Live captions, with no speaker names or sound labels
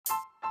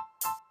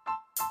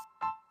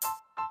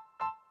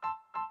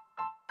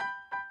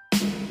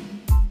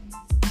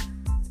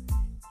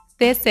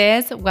This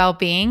is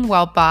Wellbeing,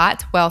 Well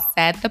Bought, Well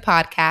Said, the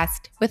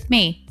podcast with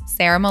me,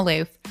 Sarah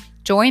Maloof.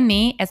 Join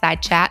me as I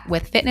chat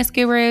with fitness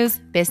gurus,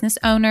 business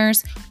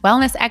owners,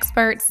 wellness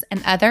experts,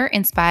 and other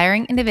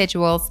inspiring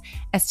individuals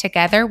as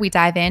together we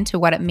dive into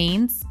what it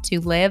means to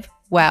live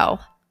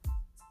well.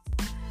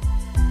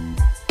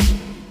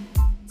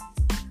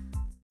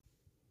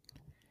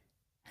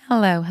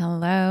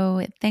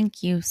 Hello.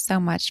 Thank you so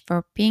much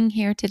for being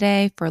here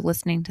today, for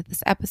listening to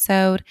this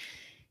episode.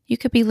 You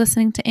could be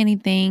listening to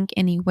anything,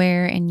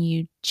 anywhere, and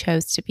you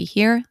chose to be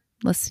here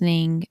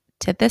listening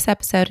to this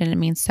episode, and it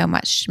means so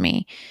much to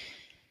me.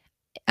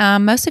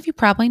 Most of you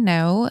probably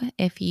know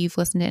if you've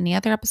listened to any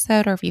other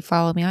episode or if you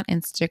follow me on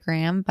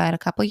Instagram, but a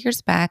couple of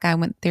years back, I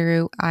went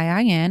through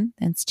IIN,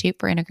 Institute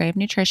for Integrative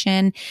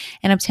Nutrition,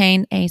 and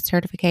obtained a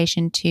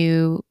certification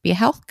to be a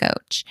health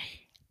coach.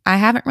 I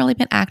haven't really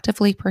been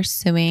actively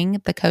pursuing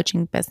the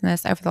coaching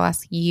business over the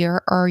last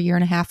year or year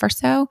and a half or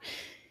so.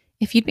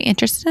 If you'd be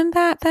interested in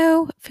that,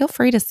 though, feel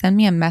free to send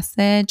me a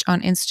message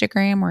on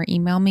Instagram or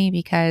email me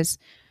because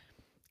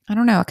I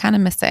don't know, I kind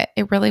of miss it.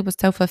 It really was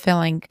so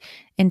fulfilling.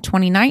 In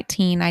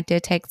 2019, I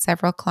did take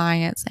several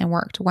clients and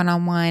worked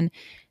one-on-one,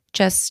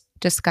 just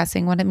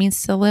discussing what it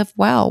means to live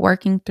well,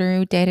 working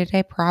through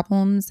day-to-day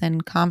problems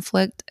and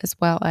conflict, as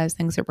well as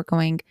things that were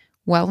going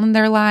well in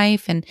their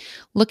life and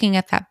looking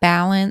at that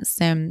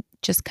balance and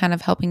just kind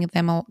of helping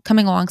them,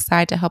 coming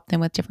alongside to help them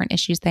with different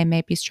issues they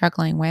may be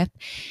struggling with.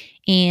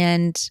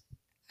 And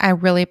I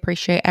really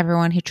appreciate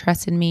everyone who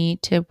trusted me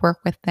to work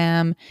with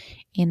them.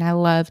 And I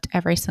loved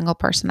every single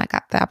person I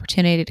got the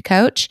opportunity to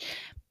coach.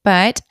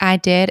 But I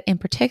did in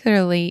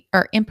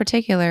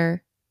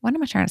particular, what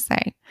am I trying to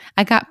say?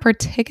 I got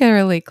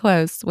particularly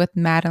close with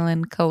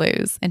Madeline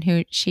Kaluz, and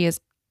who she is.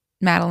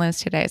 Madeline is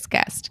today's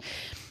guest.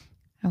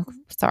 Oh,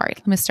 sorry.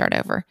 Let me start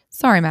over.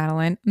 Sorry,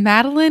 Madeline.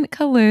 Madeline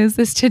Kaluz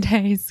is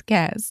today's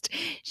guest.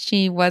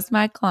 She was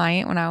my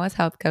client when I was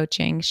health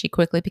coaching. She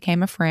quickly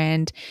became a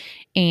friend,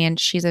 and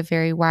she's a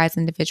very wise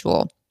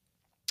individual.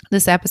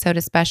 This episode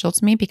is special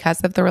to me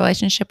because of the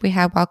relationship we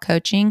had while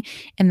coaching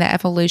and the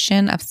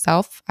evolution of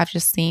self I've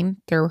just seen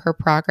through her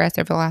progress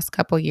over the last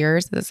couple of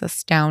years. It's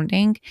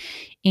astounding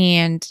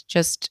and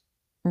just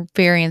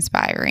very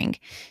inspiring.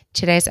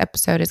 Today's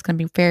episode is going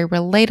to be very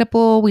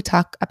relatable. We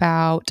talk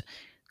about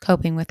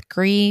coping with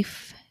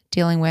grief,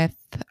 dealing with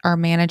or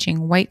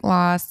managing weight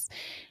loss,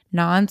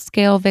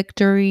 non-scale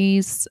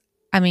victories.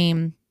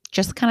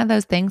 Just kind of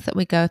those things that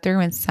we go through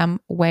in some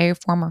way,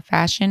 form, or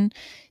fashion,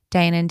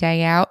 day in and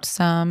day out.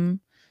 Some,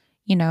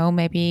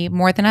 maybe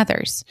more than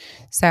others.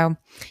 So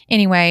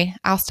anyway,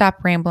 I'll stop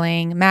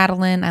rambling.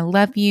 Madeline, I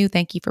love you.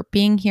 Thank you for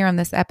being here on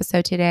this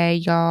episode today.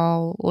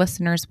 Y'all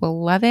listeners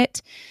will love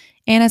it.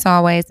 And as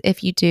always,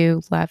 if you do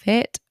love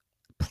it,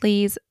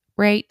 please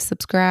rate,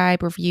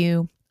 subscribe,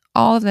 review,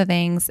 all of the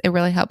things. It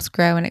really helps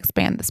grow and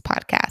expand this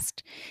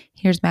podcast.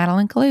 Here's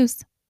Madeline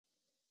Kaluz.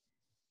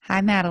 Hi,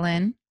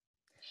 Madeline.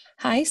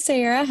 Hi,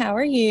 Sarah. How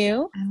are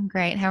you? I'm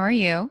great. How are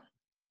you?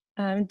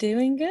 I'm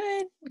doing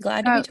good.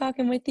 Glad to be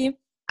talking with you.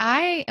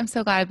 I am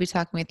so glad to be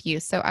talking with you.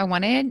 So I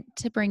wanted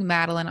to bring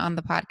Madeline on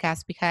the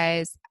podcast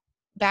because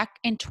back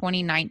in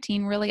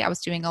 2019, really, I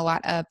was doing a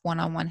lot of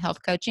one-on-one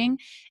health coaching,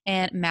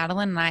 and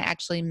Madeline and I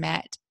actually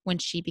met when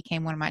she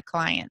became one of my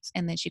clients,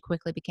 and then she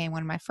quickly became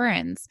one of my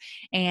friends.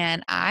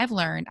 And I've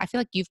learned, I feel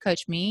like you've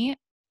coached me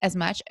as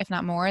much, if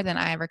not more, than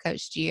I ever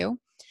coached you.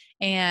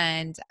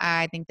 And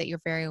I think that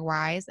you're very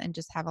wise and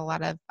just have a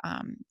lot of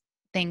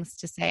things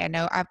to say. I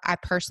know I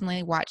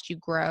personally watched you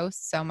grow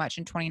so much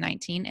in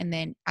 2019, and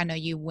then I know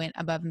you went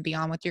above and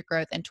beyond with your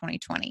growth in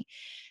 2020.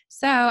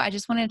 So I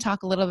just wanted to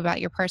talk a little bit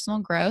about your personal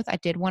growth.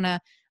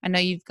 I know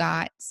you've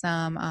got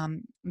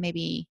some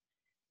maybe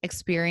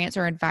experience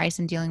or advice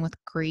in dealing with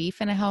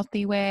grief in a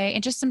healthy way,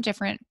 and just some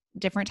different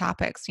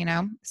topics,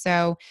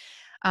 So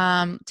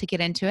to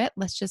get into it,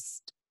 let's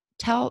just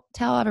tell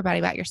everybody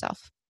about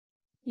yourself.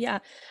 Yeah,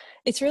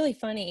 it's really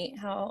funny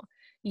how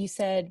you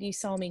said you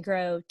saw me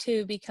grow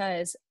too,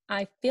 because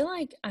I feel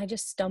like I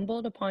just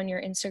stumbled upon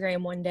your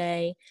Instagram one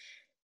day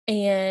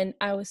and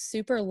I was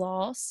super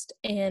lost,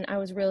 and I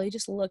was really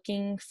just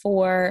looking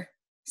for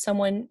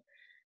someone,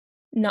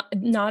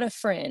 not a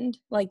friend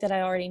like that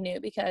I already knew,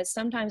 because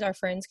sometimes our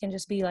friends can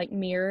just be like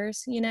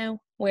mirrors,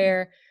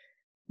 where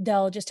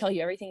they'll just tell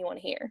you everything you want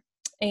to hear.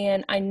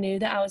 And I knew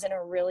that I was in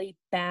a really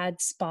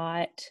bad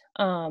spot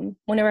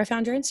whenever I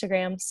found your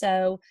Instagram.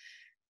 So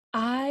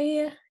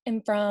I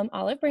am from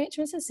Olive Branch,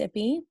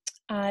 Mississippi.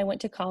 I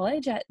went to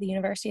college at the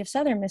University of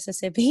Southern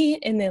Mississippi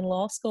and then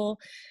law school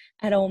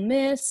at Ole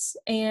Miss.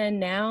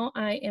 And now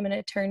I am an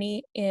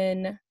attorney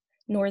in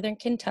Northern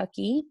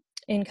Kentucky,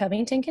 in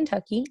Covington,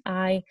 Kentucky.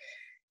 I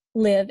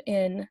live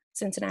in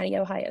Cincinnati,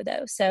 Ohio,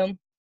 though. So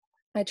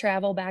I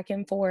travel back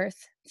and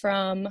forth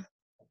from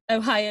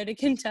Ohio to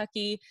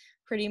Kentucky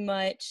pretty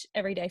much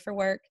every day for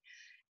work.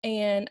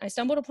 And I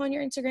stumbled upon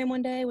your Instagram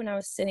one day when I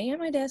was sitting at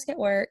my desk at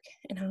work,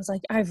 and I was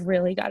like, I've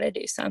really got to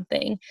do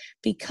something,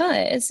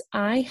 because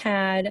I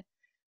had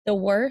the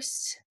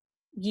worst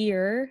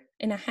year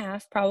and a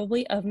half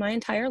probably of my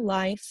entire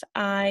life.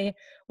 I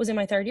was in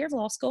my third year of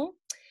law school,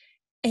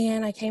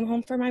 And I came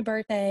home for my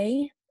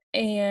birthday,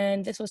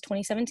 and this was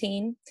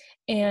 2017.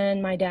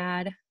 And my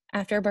dad,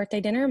 after a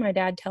birthday dinner, my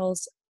dad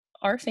tells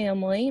our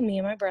family, me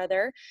and my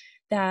brother,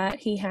 that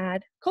he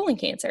had colon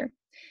cancer.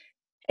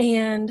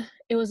 And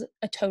it was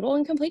a total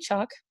and complete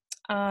shock.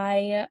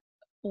 I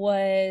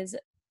was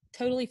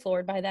totally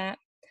floored by that.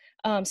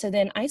 So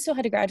then I still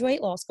had to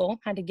graduate law school,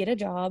 had to get a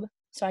job.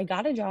 So I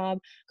got a job,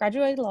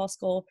 graduated law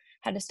school,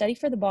 had to study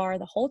for the bar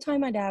the whole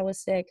time my dad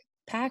was sick,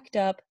 packed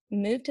up,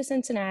 moved to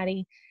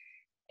Cincinnati.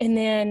 And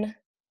then,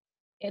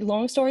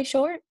 long story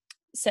short,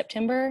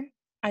 September,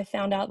 I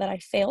found out that I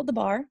failed the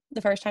bar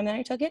the first time that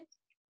I took it.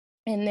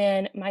 And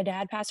then my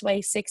dad passed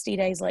away 60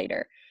 days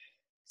later.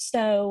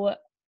 So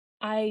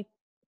I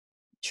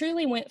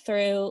truly went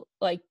through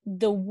like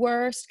the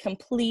worst,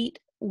 complete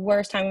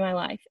worst time of my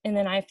life. And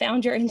then I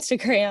found your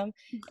Instagram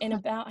in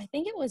about, I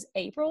think it was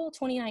April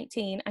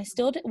 2019. I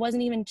still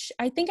wasn't even,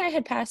 I think I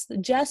had passed,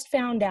 just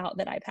found out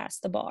that I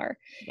passed the bar.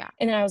 Yeah.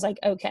 And then I was like,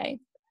 okay,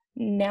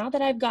 now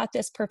that I've got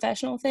this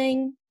professional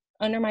thing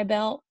under my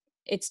belt,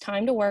 it's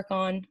time to work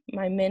on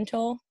my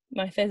mental,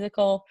 my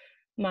physical,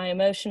 my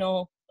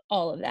emotional,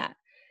 all of that.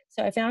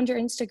 So I found your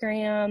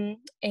Instagram,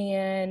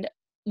 and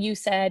you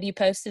said you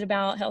posted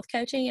about health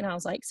coaching, and I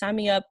was like, sign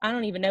me up. I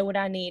don't even know what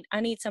I need.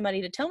 I need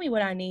somebody to tell me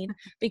what I need,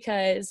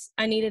 because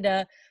I needed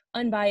a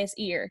unbiased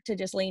ear to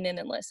just lean in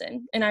and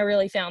listen. And I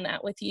really found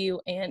that with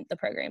you and the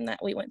program that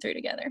we went through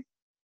together.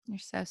 You're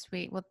so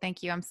sweet. Well,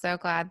 thank you. I'm so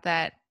glad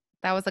that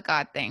that was a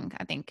God thing,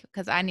 I think,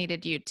 because I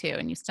needed you too.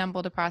 And you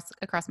stumbled across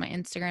my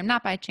Instagram,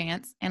 not by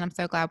chance. And I'm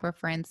so glad we're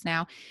friends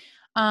now.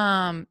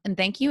 And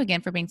thank you again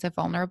for being so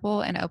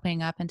vulnerable and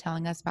opening up and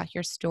telling us about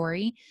your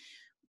story.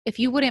 If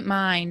you wouldn't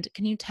mind,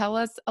 can you tell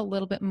us a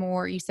little bit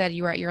more? You said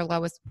you were at your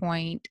lowest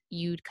point.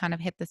 You'd kind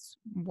of hit this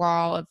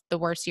wall of the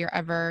worst year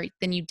ever.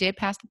 Then you did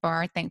pass the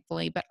bar,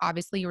 thankfully, but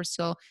obviously you were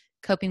still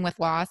coping with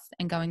loss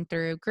and going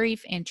through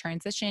grief and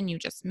transition. You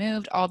just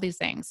moved, all these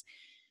things.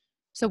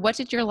 So, what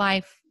did your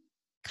life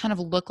kind of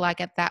look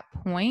like at that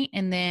point?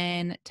 And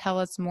then tell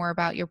us more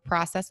about your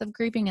process of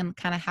grieving and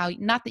kind of how,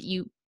 not that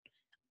you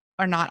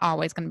are not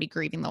always going to be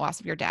grieving the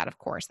loss of your dad, of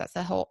course.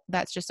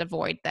 That's just a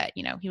void that,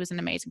 he was an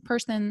amazing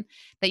person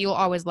that you'll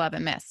always love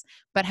and miss.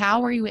 But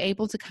how were you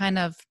able to kind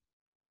of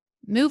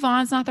move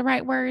on? Is not the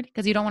right word,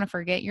 because you don't want to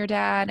forget your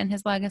dad and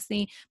his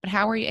legacy, but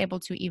how were you able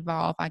to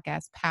evolve, I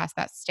guess, past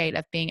that state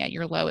of being at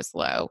your lowest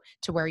low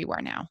to where you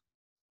are now?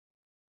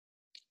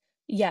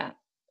 Yeah.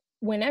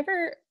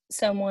 Whenever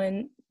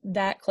someone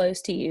that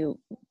close to you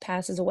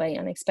passes away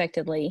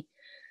unexpectedly,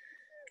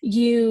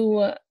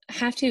 you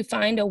have to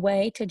find a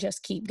way to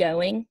just keep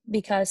going,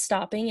 because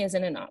stopping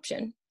isn't an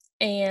option.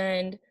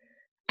 And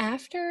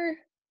after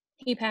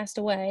he passed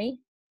away,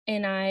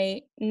 and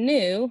I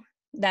knew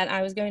that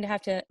I was going to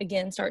have to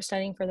again start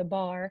studying for the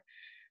bar,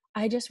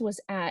 I just was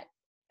at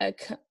a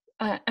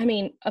I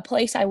mean, a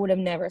place I would have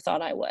never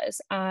thought I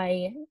was.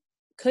 I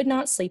could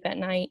not sleep at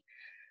night.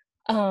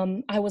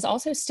 I was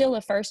also still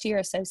a first year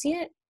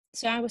associate,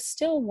 so I was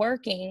still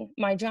working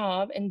my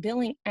job and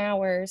billing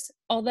hours.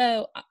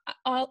 Although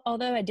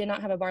I did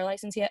not have a bar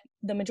license yet,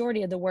 the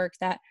majority of the work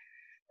that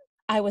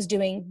I was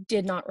doing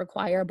did not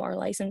require a bar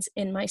license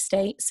in my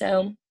state.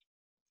 So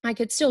I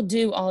could still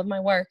do all of my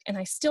work, and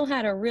I still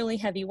had a really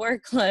heavy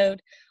workload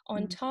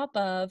on Mm. top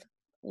of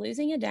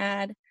losing a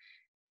dad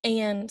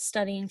and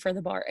studying for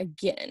the bar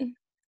again.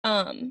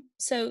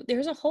 So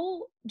there's a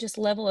whole just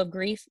level of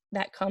grief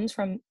that comes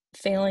from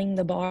failing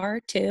the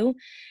bar too.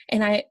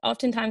 And I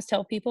oftentimes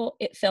tell people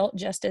it felt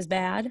just as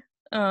bad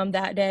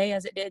that day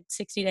as it did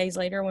 60 days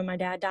later when my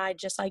dad died,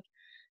 just like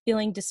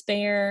feeling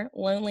despair,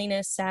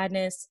 loneliness,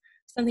 sadness,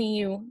 something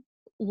you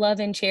love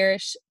and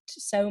cherish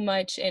so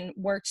much and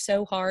worked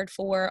so hard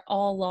for,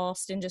 all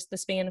lost in just the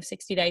span of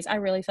 60 days. I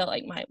really felt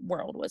like my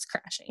world was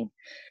crashing.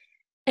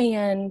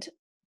 And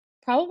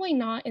probably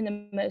not in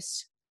the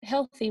most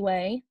healthy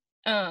way.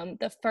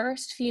 The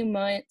first few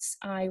months,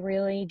 I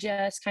really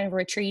just kind of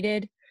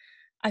retreated.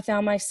 I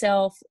found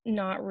myself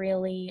not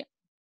really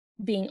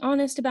being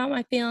honest about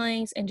my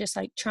feelings and just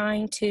like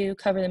trying to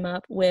cover them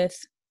up with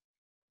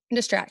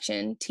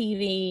distraction,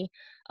 TV,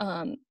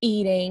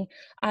 eating.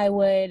 I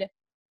would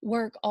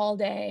work all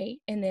day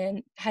and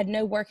then had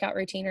no workout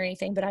routine or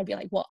anything, but I'd be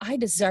like, well, I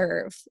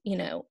deserve,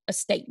 a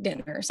steak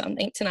dinner or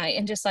something tonight.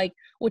 And just like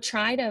would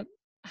try to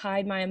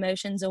hide my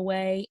emotions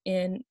away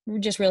in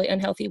just really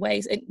unhealthy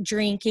ways. And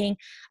drinking,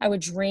 I would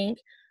drink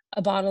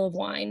a bottle of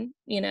wine,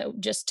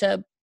 just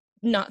to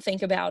not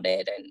think about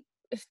it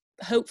and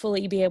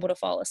hopefully be able to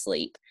fall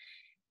asleep.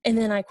 And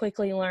then I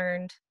quickly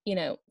learned,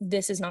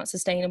 this is not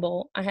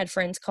sustainable. I had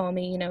friends call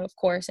me, of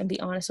course, and be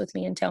honest with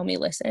me and tell me,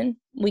 listen,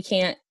 we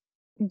can't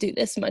do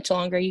this much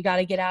longer. You got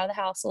to get out of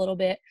the house a little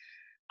bit.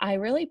 I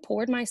really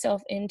poured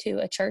myself into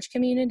a church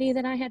community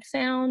that I had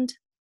found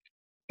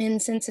in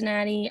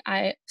Cincinnati.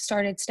 I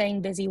started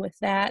staying busy with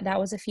that. That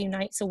was a few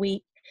nights a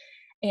week.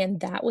 And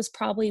that was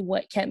probably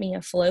what kept me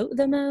afloat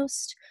the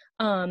most.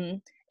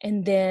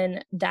 And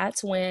then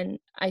that's when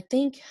I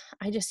think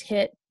I just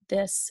hit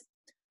this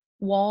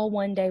wall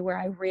one day where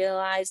I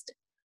realized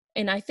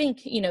And I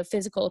think,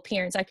 physical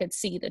appearance, I could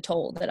see the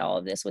toll that all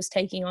of this was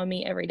taking on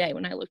me every day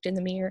when I looked in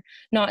the mirror.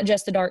 Not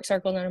just the dark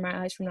circles under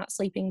my eyes from not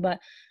sleeping, but,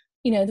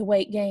 the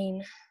weight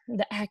gain,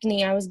 the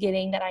acne I was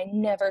getting that I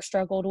never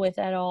struggled with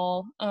at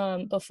all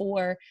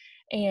before.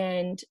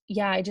 And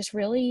yeah, I just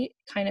really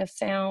kind of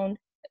found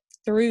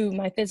through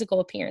my physical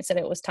appearance that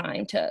it was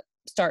time to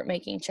start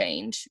making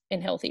change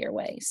in healthier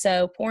ways.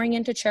 So pouring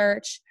into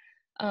church,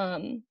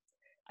 um,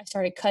 I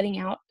started cutting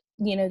out,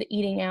 the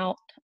eating out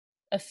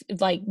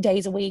like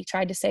days a week,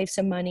 tried to save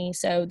some money.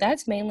 So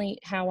that's mainly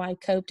how I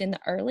coped in the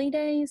early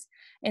days.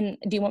 And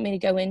do you want me to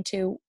go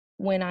into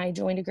when I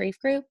joined a grief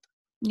group?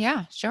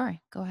 Yeah, sure.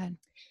 Go ahead.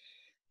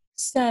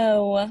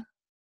 So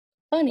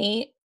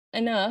funny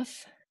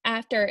enough,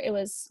 after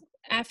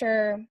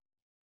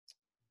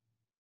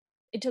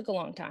it took a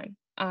long time.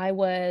 I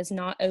was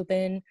not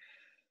open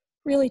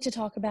really to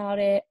talk about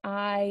it.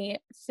 I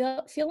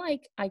feel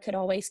like I could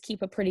always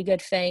keep a pretty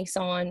good face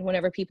on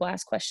whenever people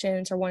ask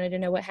questions or wanted to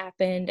know what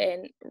happened,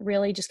 and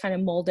really just kind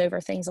of mulled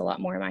over things a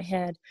lot more in my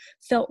head.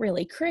 Felt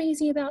really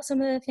crazy about some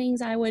of the things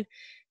I would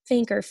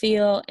think or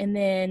feel. And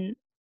then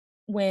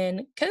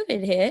when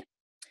COVID hit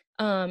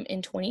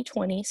in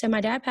 2020, so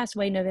my dad passed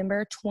away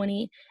November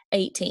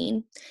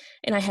 2018,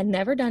 and I had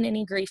never done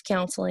any grief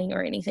counseling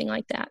or anything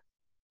like that.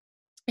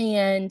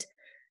 And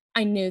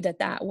I knew that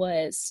that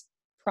was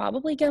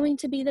probably going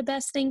to be the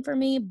best thing for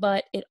me,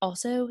 but it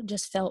also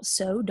just felt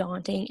so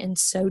daunting and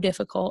so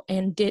difficult.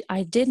 And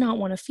I did not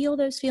want to feel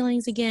those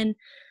feelings again.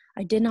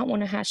 I did not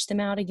want to hash them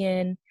out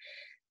again.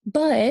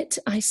 But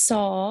I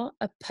saw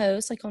a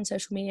post like on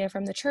social media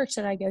from the church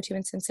that I go to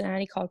in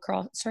Cincinnati called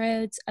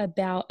Crossroads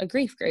about a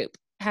grief group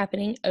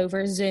happening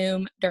over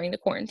Zoom during the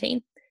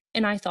quarantine.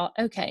 And I thought,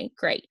 okay,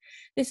 great.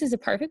 This is a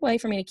perfect way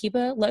for me to keep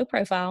a low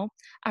profile.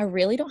 I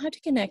really don't have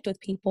to connect with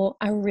people.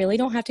 I really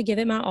don't have to give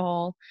it my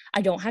all.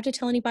 I don't have to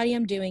tell anybody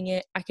I'm doing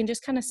it. I can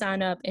just kind of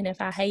sign up. And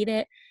if I hate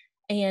it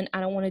and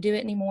I don't want to do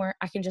it anymore,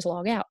 I can just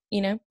log out.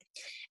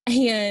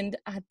 And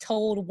I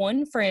told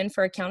one friend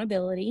for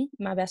accountability,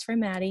 my best friend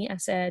Maddie, I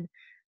said,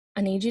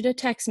 I need you to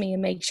text me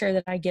and make sure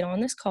that I get on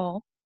this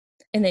call,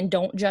 and then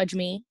don't judge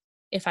me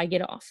if I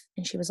get off.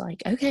 And she was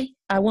like, okay,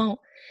 I won't.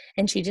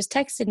 And she just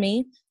texted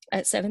me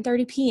at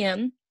 7:30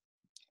 p.m.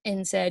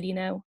 and said,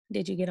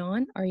 did you get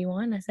on? Are you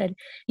on? I said,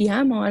 yeah,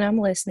 I'm on. I'm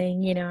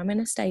listening. I'm going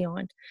to stay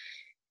on.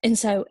 And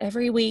so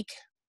every week,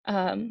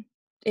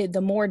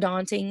 the more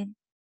daunting,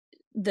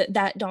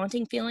 that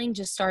daunting feeling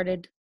just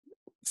started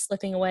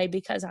slipping away,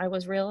 because I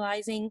was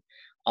realizing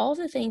all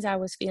the things I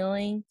was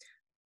feeling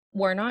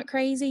were not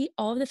crazy.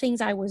 All of the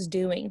things I was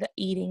doing, the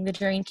eating, the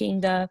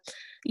drinking, the,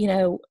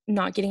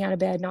 not getting out of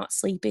bed, not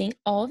sleeping,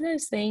 all of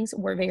those things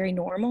were very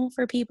normal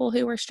for people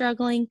who were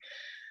struggling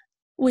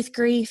with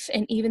grief.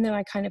 And even though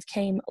I kind of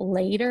came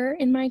later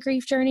in my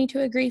grief journey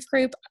to a grief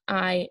group,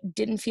 I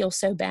didn't feel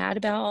so bad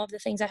about all of the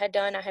things I had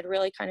done. I had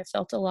really kind of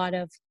felt a lot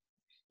of,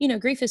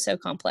 grief is so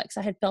complex.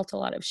 I had felt a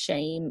lot of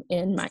shame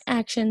in my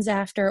actions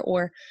after,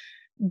 or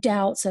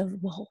doubts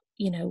of, well,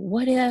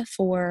 what if,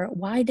 or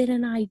why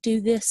didn't I do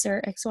this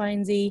or X, Y,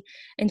 and Z.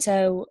 And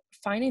so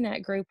finding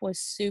that group was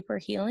super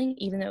healing,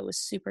 even though it was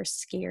super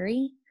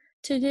scary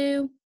to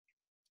do.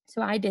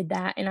 So I did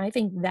that. And I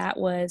think that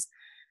was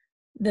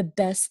the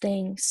best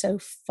thing so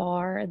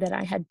far that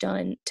I had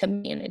done to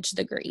manage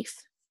the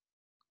grief.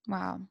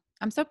 Wow.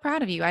 I'm so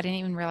proud of you. I didn't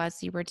even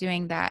realize you were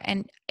doing that.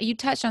 And you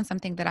touched on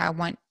something that I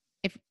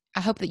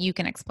hope that you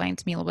can explain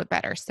to me a little bit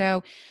better.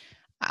 So,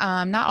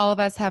 not all of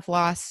us have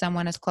lost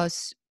someone as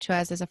close to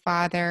us as a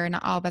father.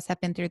 Not all of us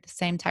have been through the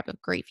same type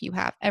of grief you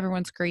have.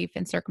 Everyone's grief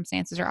and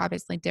circumstances are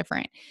obviously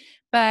different.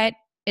 But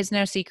it's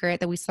no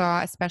secret that we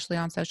saw, especially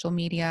on social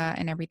media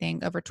and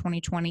everything over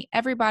 2020,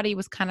 everybody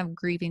was kind of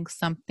grieving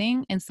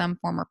something in some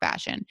form or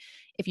fashion.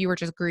 If you were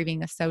just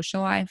grieving a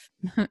social life,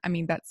 I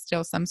mean, that's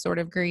still some sort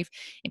of grief.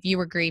 If you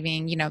were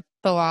grieving, the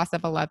loss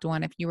of a loved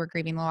one, if you were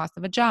grieving the loss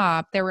of a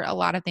job, there were a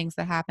lot of things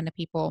that happened to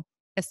people,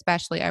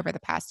 especially over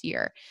the past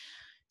year.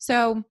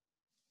 So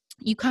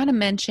you kind of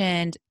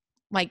mentioned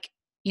like,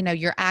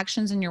 your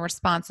actions and your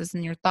responses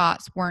and your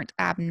thoughts weren't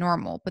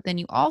abnormal, but then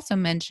you also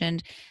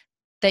mentioned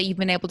that you've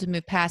been able to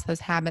move past those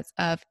habits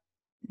of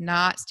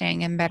not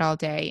staying in bed all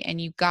day,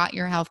 and you got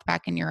your health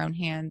back in your own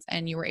hands,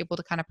 and you were able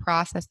to kind of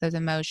process those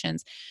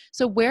emotions.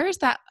 So where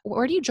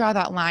do you draw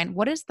that line?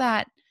 What is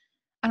that,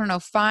 I don't know,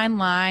 fine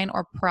line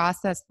or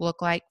process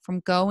look like from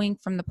going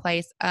from the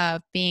place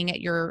of being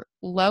at your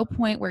low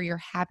point where your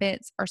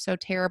habits are so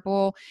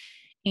terrible,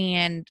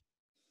 and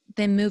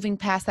then moving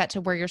past that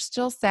to where you're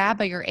still sad,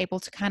 but you're able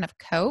to kind of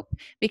cope?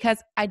 Because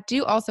I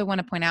do also want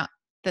to point out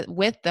that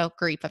with the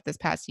grief of this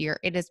past year,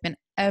 it has been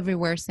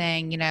everywhere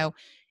saying,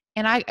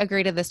 and I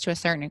agree to this to a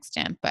certain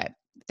extent, but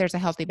there's a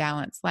healthy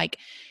balance. Like,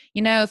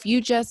 if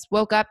you just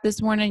woke up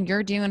this morning,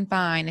 you're doing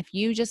fine. If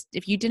you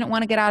didn't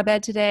want to get out of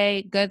bed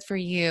today, good for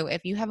you.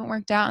 If you haven't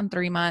worked out in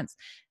 3 months,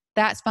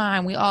 that's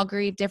fine. We all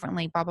grieve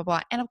differently, blah, blah,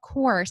 blah. And of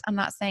course, I'm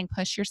not saying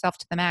push yourself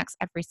to the max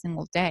every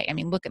single day. I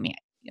mean, look at me.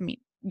 I mean,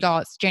 y'all,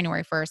 it's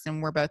January 1st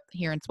and we're both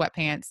here in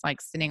sweatpants,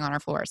 like sitting on our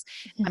floors.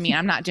 I mean,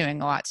 I'm not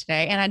doing a lot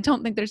today. And I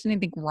don't think there's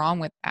anything wrong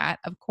with that,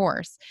 of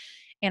course.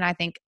 And I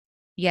think,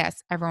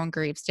 yes, everyone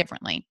grieves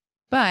differently.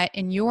 But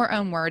in your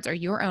own words or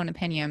your own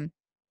opinion,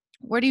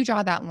 where do you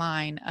draw that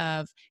line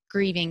of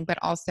grieving, but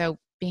also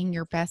being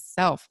your best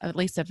self, at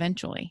least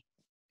eventually?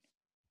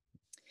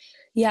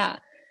 Yeah.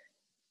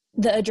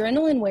 The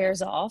adrenaline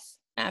wears off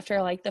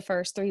after like the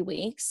first 3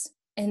 weeks.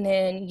 And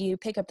then you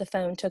pick up the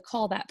phone to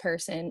call that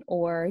person,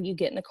 or you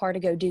get in the car to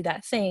go do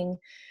that thing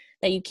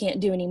that you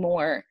can't do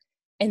anymore.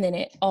 And then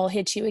it all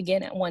hits you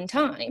again at one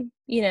time,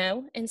 you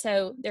know? And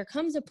so there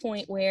comes a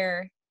point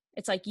where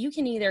it's like you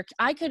can either,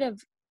 I could have,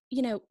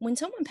 you know, when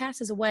someone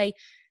passes away,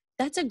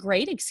 that's a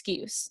great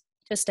excuse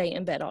to stay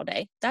in bed all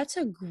day. That's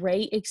a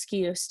great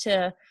excuse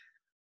to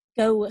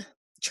go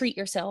treat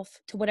yourself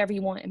to whatever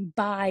you want and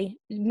buy,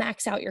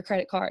 max out your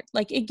credit card.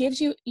 Like it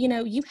gives you, you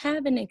know, you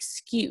have an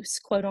excuse,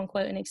 quote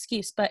unquote, an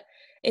excuse. But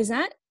is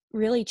that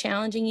really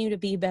challenging you to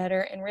be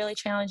better and really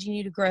challenging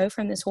you to grow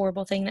from this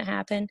horrible thing that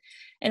happened?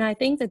 And I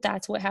think that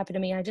that's what happened to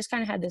me. I just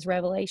kind of had this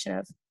revelation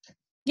of,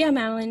 yeah,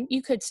 Madeline,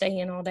 you could stay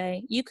in all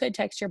day. You could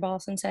text your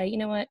boss and say, you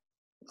know what,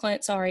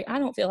 Clint, sorry, I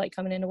don't feel like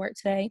coming into work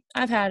today.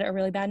 I've had a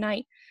really bad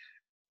night.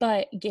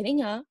 But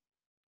getting up,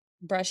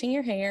 brushing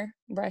your hair,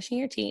 brushing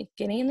your teeth,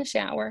 getting in the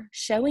shower,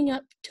 showing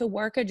up to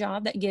work a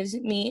job that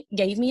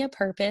gave me a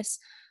purpose,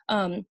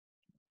 um,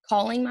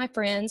 calling my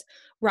friends,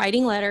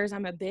 writing letters.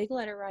 I'm a big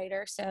letter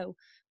writer, so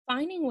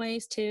finding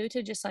ways to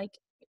just like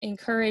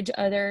encourage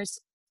others,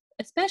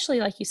 especially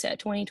like you said,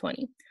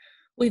 2020.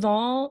 We've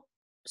all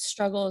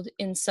struggled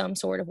in some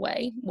sort of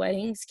way.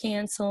 Weddings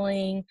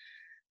canceling,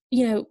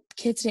 you know,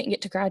 kids didn't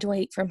get to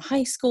graduate from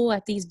high school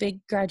at these big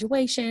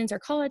graduations or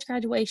college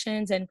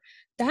graduations. And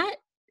that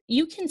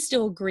you can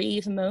still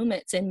grieve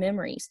moments and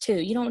memories too.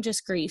 You don't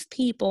just grieve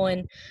people.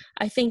 And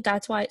I think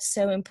that's why it's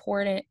so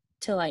important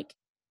to like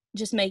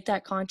just make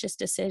that conscious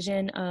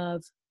decision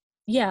of,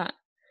 yeah,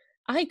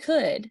 I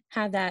could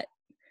have that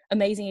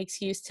amazing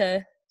excuse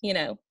to, you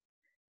know,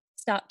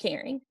 stop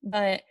caring.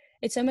 But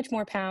it's so much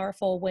more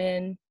powerful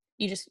when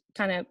you just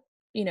kind of,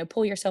 you know,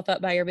 pull yourself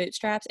up by your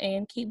bootstraps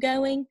and keep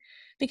going,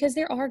 because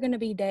there are going to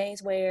be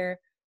days where,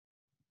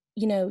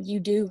 you know, you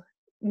do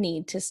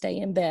need to stay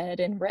in bed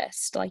and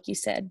rest, like you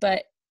said.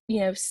 But, you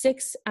know,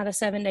 6 out of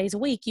 7 days a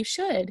week, you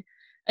should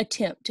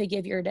attempt to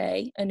give your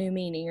day a new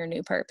meaning or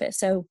new purpose.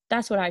 So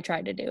that's what I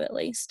try to do at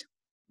least.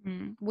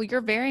 Well,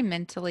 you're very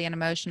mentally and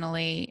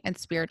emotionally and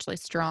spiritually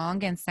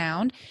strong and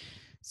sound.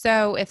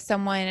 So if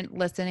someone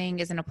listening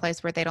is in a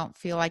place where they don't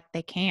feel like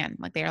they can,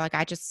 like they're like,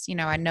 I just,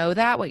 I know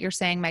that what you're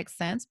saying makes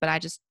sense, but I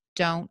just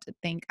don't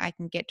think I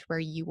can get to where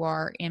you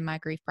are in my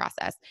grief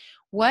process.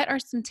 What are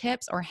some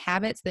tips or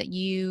advice,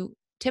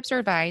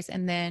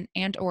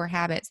 and or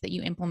habits that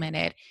you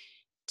implemented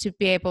to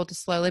be able to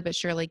slowly but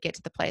surely get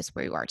to the place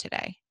where you are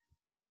today?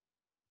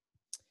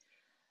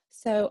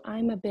 So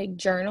I'm a big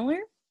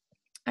journaler.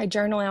 I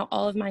journal out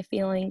all of my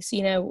feelings.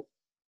 You know,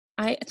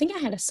 I think I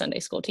had a Sunday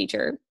school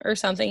teacher or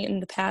something in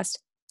the past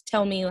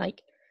tell me,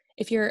 like,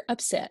 if you're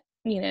upset,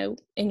 you know,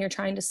 and you're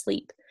trying to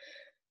sleep,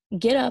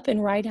 get up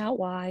and write out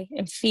why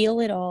and feel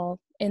it all,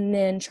 and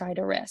then try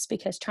to rest,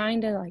 because trying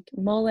to like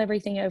mull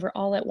everything over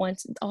all at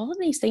once, all of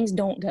these things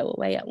don't go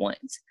away at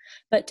once.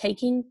 But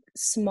taking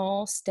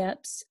small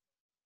steps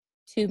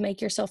to make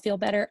yourself feel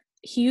better,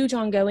 huge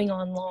on going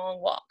on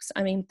long walks.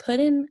 I mean, put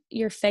in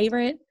your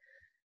favorite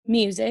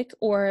music,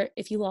 or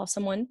if you lost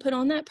someone, put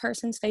on that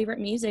person's favorite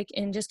music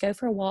and just go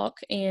for a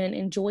walk and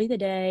enjoy the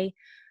day.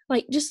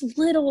 Like just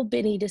little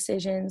bitty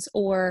decisions.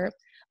 Or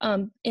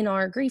in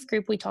our grief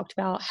group, we talked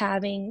about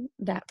having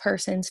that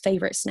person's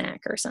favorite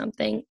snack or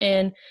something.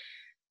 And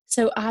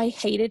so I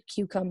hated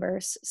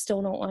cucumbers,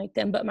 still don't like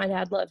them, but my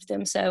dad loved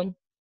them. So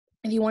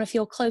if you want to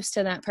feel close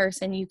to that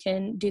person, you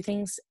can do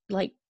things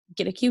like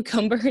get a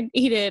cucumber and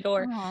eat it,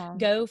 or Oh,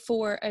 go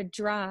for a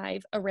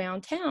drive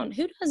around town.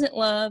 Who doesn't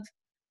love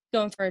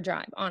going for a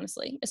drive,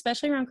 honestly,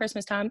 especially around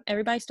Christmas time?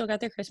 Everybody still got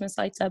their Christmas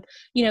lights up,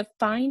 you know,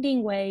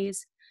 finding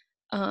ways,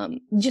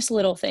 just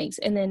little things.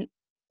 And then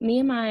me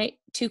and my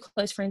two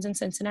close friends in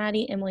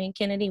Cincinnati, Emily and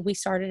Kennedy, we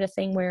started a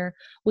thing where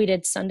we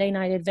did Sunday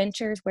night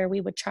adventures, where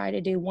we would try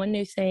to do one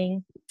new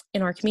thing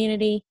in our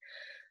community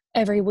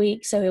every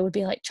week. So it would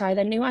be like try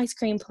the new ice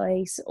cream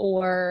place,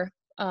 or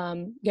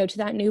go to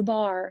that new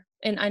bar.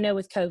 And I know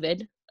with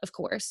COVID, of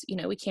course, you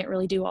know, we can't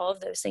really do all of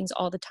those things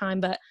all the time,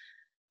 but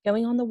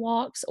going on the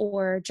walks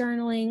or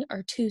journaling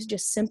are two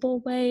just simple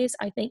ways,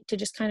 I think, to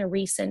just kind of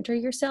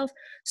recenter yourself,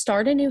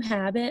 start a new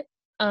habit.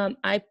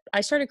 I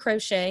started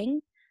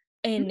crocheting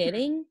and mm.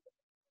 knitting.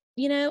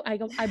 You know,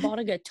 I bought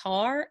a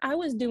guitar. I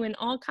was doing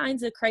all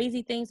kinds of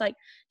crazy things, like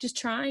just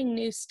trying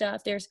new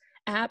stuff. There's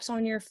apps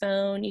on your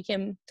phone. You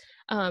can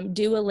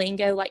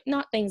Duolingo, like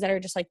not things that are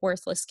just like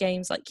worthless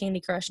games like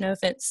Candy Crush, no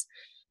offense,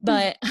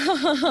 but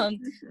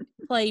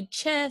played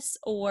chess,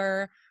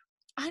 or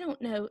I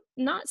don't know,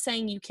 not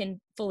saying you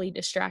can fully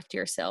distract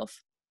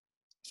yourself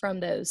from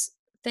those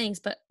things,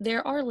 but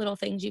there are little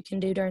things you can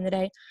do during the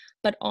day.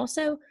 But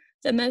also,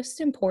 the most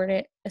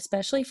important,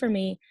 especially for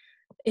me,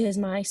 is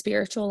my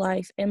spiritual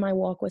life and my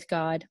walk with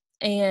God.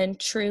 And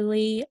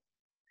truly,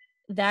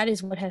 that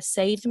is what has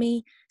saved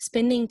me.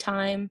 Spending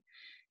time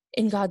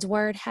in God's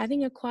word,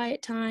 having a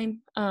quiet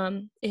time.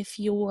 If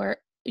you're,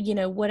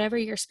 whatever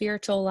your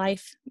spiritual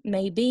life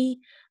may be,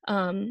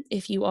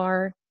 if you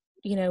are,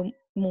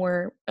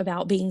 more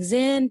about being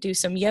Zen, do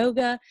some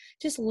yoga,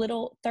 just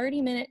little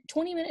 30-minute,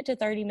 20-minute to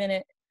 30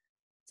 minute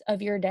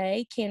of your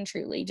day can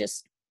truly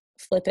just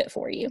flip it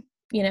for you,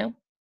 you know?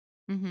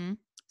 Mm-hmm.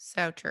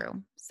 So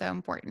true. So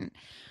important.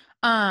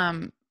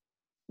 Um,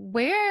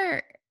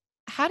 where,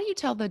 how do you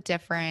tell the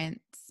difference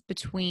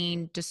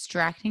between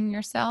distracting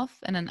yourself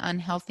in an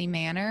unhealthy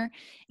manner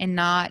and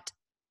not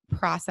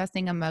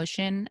processing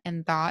emotion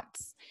and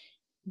thoughts?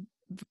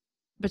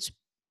 But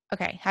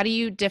okay, how do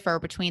you differ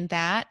between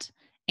that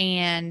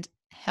and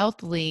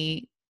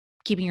healthily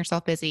keeping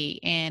yourself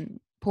busy and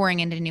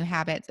pouring into new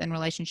habits and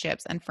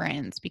relationships and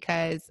friends?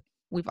 Because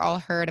we've all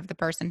heard of the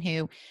person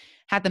who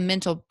had the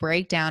mental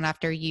breakdown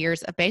after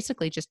years of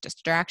basically just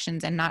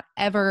distractions and not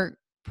ever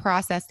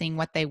processing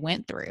what they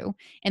went through,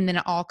 and then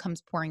it all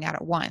comes pouring out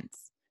at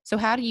once. So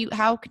how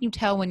can you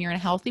tell when you're in a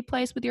healthy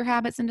place with your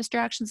habits and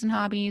distractions and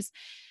hobbies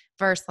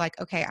versus like,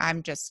 okay,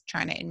 I'm just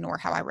trying to ignore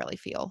how I really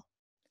feel?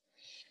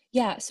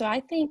 Yeah, so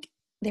I think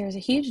there's a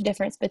huge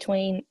difference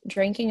between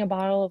drinking a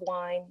bottle of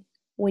wine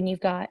when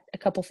you've got a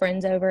couple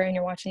friends over and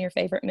you're watching your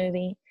favorite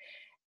movie,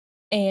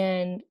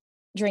 and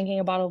drinking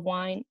a bottle of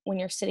wine when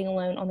you're sitting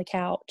alone on the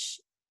couch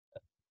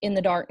in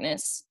the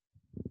darkness,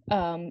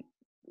 um,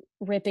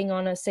 ripping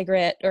on a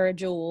cigarette or a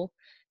Juul,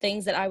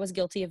 things that I was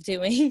guilty of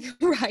doing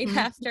right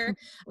after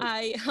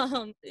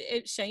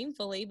it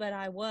shamefully, but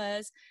I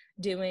was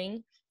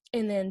doing.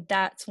 And then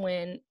that's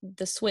when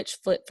the switch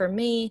flipped for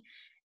me.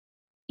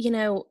 You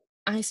know,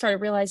 I started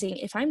realizing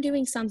if I'm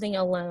doing something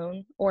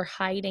alone or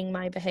hiding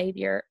my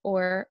behavior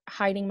or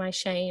hiding my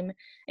shame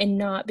and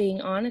not being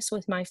honest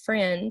with my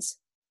friends,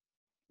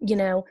 you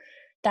know,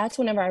 that's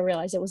whenever I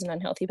realized it was an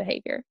unhealthy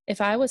behavior.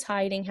 If I was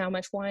hiding how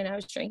much wine I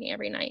was drinking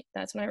every night,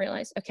 that's when I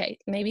realized, okay,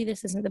 maybe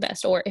this isn't the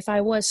best. Or if I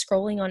was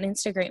scrolling on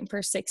Instagram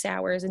for 6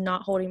 hours and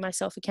not holding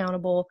myself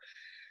accountable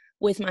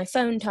with my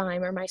phone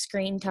time or my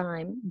screen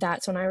time,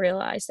 that's when I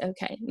realized,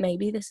 okay,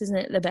 maybe this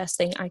isn't the best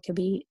thing I could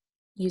be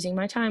using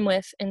my time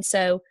with. And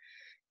so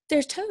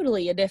there's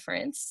totally a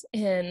difference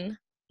in,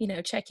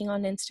 checking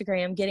on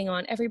Instagram, getting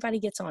on, everybody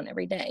gets on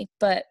every day.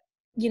 But,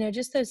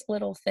 just those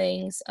little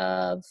things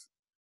of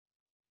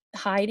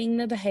hiding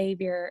the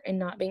behavior and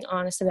not being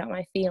honest about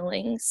my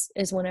feelings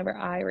is whenever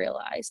I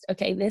realized,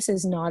 okay, this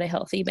is not a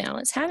healthy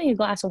balance. Having a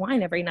glass of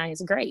wine every night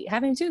is great.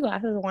 Having two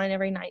glasses of wine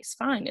every night is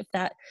fine if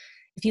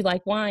you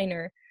like wine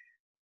or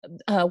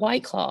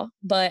White Claw,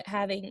 but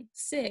having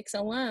six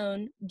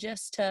alone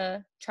just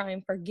to try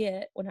and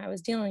forget what I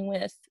was dealing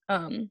with,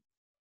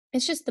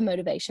 it's just the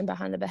motivation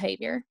behind the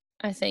behavior.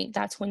 I think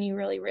that's when you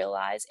really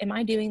realize, am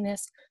I doing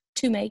this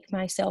to make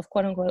myself,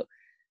 quote unquote,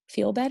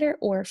 feel better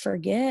or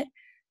forget?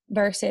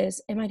 Versus,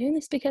 am I doing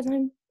this because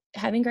I'm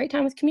having great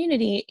time with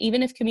community,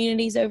 even if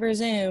community's over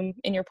Zoom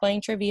and you're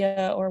playing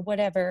trivia or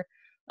whatever?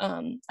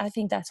 I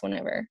think that's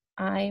whenever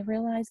I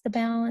realized the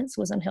balance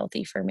was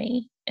unhealthy for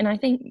me. And I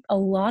think a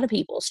lot of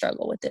people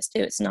struggle with this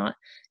too. It's not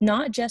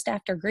just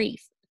after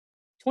grief.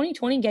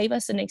 2020 gave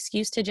us an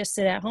excuse to just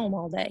sit at home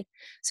all day.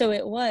 So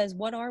it was,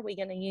 what are we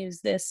going to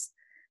use this?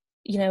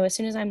 As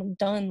soon as I'm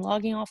done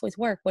logging off with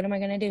work, what am I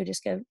going to do?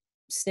 Just go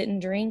sit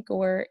and drink,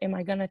 or am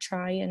I going to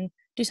try and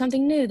do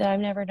something new that I've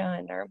never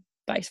done, or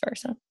vice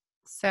versa?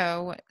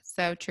 So,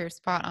 so true,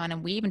 spot on.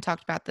 And we even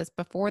talked about this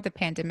before the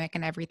pandemic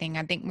and everything.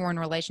 I think more in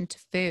relation to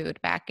food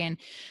back in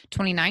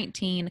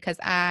 2019, because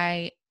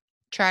I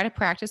try to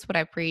practice what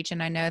I preach.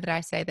 And I know that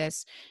I say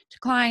this to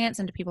clients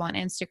and to people on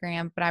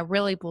Instagram, but I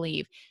really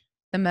believe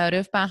the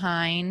motive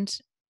behind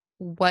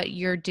what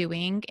you're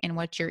doing and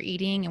what you're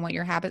eating and what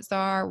your habits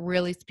are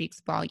really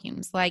speaks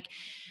volumes. Like,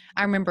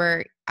 I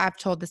remember I've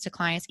told this to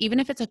clients, even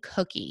if it's a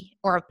cookie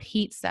or a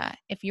pizza,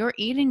 if you're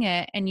eating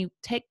it and you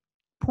take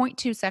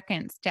 0.2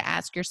 seconds to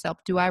ask yourself,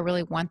 do I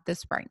really want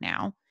this right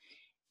now?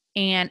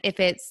 And if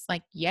it's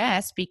like,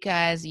 yes,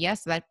 because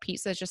yes, that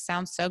pizza just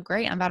sounds so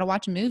great. I'm about to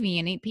watch a movie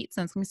and eat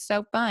pizza. It's going to be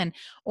so fun.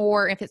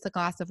 Or if it's a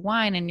glass of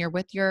wine and you're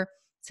with your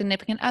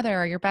significant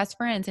other or your best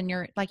friends and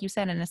you're, like you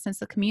said, in a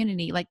sense of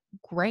community, like,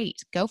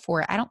 great, go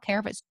for it. I don't care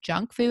if it's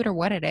junk food or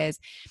what it is.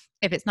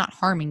 If it's not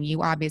harming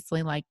you,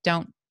 obviously, like,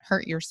 don't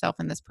hurt yourself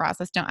in this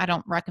process. I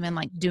don't recommend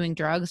like doing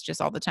drugs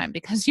just all the time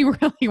because you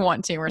really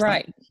want to or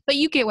Right. something. But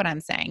you get what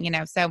I'm saying,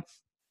 So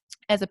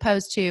as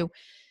opposed to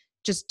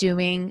just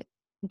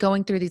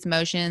going through these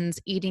motions,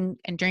 eating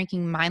and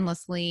drinking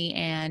mindlessly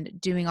and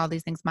doing all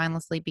these things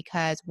mindlessly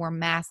because we're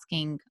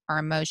masking our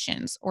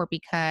emotions or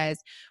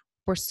because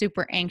we're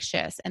super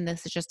anxious and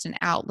this is just an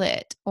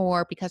outlet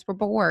or because we're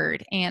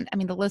bored. And I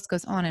mean, the list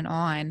goes on and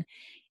on.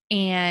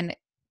 And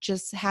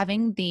just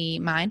having the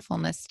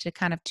mindfulness to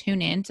kind of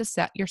tune in to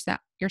set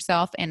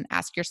yourself and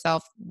ask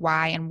yourself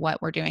why and what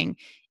we're doing.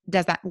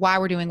 Why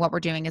we're doing what we're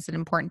doing, is it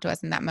important to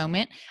us in that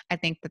moment? I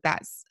think that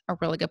that's a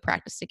really good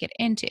practice to get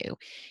into.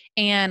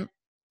 And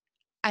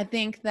I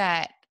think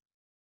that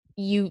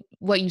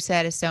what you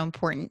said is so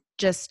important.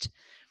 Just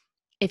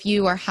if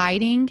you are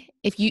hiding,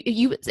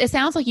 it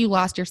sounds like you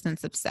lost your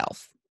sense of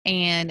self.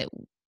 And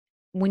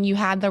when you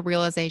had the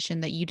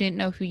realization that you didn't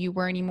know who you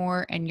were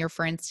anymore and your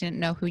friends didn't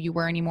know who you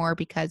were anymore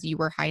because you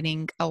were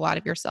hiding a lot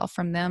of yourself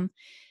from them,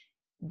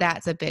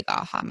 that's a big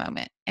aha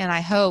moment. And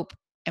I hope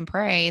and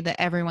pray that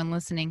everyone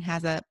listening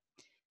has a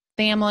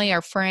family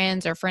or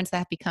friends that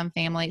have become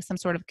family, some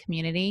sort of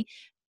community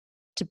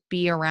to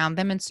be around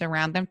them and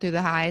surround them through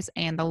the highs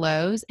and the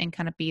lows and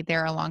kind of be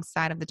there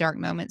alongside of the dark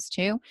moments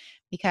too,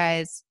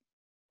 because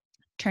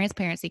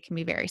transparency can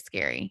be very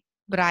scary.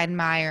 But I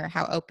admire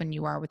how open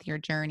you are with your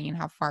journey and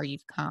how far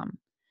you've come.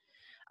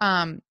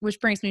 Which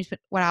brings me to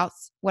what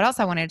else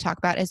I wanted to talk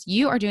about is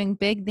you are doing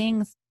big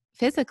things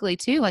physically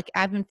too. Like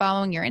I've been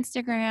following your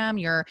Instagram,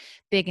 you're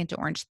big into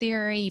Orange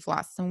Theory, you've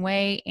lost some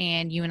weight,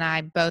 and you and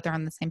I both are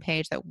on the same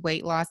page that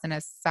weight loss and a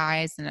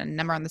size and a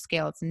number on the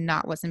scale, it's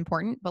not what's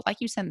important. But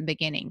like you said in the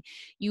beginning,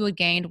 you had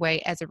gained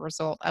weight as a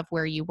result of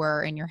where you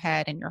were in your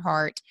head and your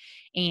heart.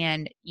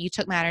 And you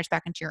took matters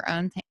back into your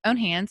own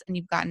hands, and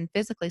you've gotten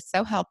physically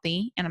so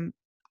healthy. And I'm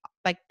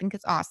like, think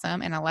it's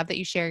awesome. And I love that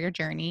you share your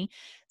journey.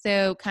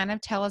 So kind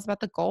of tell us about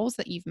the goals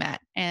that you've met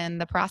and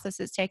the process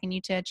it's taken you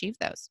to achieve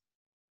those.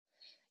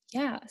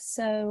 Yeah,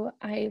 so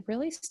I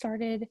really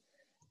started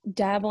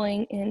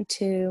dabbling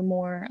into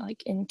more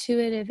like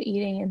intuitive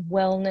eating and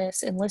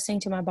wellness and listening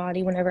to my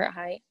body whenever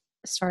I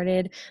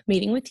started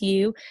meeting with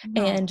you,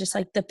 Oh, and just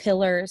like the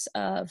pillars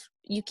of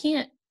you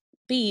can't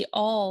be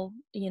all,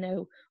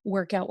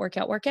 workout,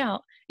 workout,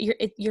 workout.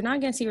 You're not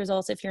going to see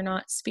results if you're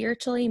not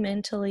spiritually,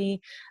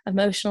 mentally,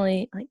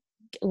 emotionally like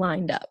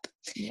lined up.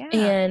 yeah.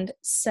 And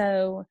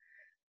so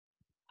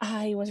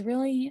I was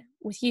really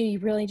with you. You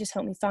really just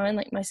helped me find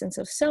like my sense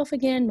of self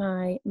again,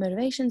 my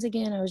motivations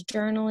again. I was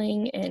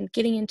journaling and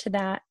getting into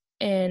that.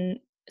 And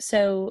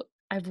so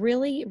I've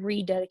really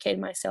rededicated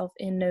myself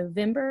in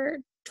November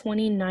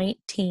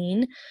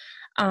 2019.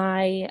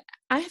 I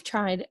I have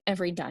tried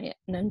every diet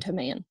known to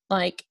man,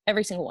 like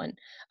every single one.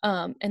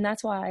 And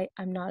that's why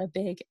I'm not a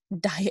big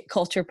diet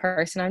culture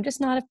person. I'm just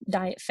not a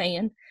diet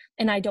fan.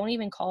 And I don't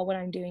even call what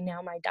I'm doing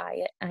now my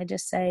diet. I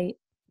just say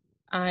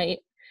I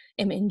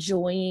am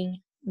enjoying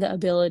the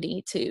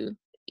ability to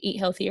eat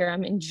healthier.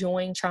 I'm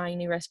enjoying trying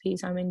new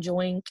recipes. I'm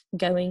enjoying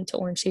going to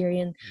Orange Theory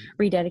and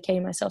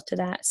rededicating myself to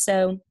that.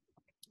 So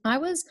I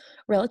was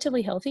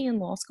relatively healthy in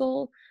law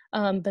school.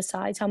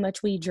 Besides how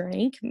much we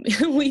drank,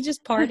 we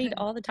just partied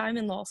all the time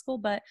in law school.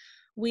 But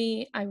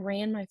I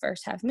ran my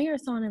first half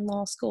marathon in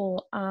law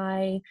school.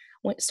 I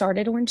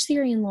started Orange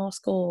Theory in law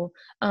school,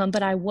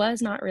 but I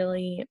was not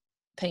really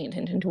paying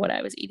attention to what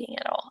I was eating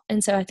at all.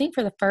 And so I think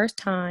for the first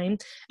time,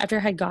 after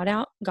I had gotten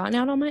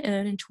out on my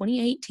own in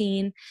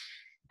 2018,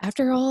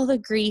 after all the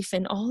grief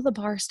and all the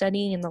bar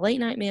studying and the late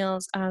night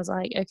meals, I was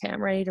like, okay,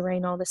 I'm ready to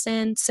rein all this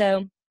in.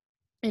 So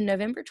in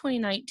November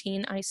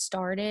 2019, I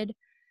started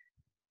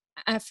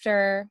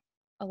after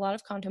a lot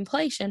of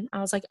contemplation. I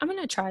was like, I'm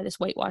going to try this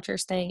Weight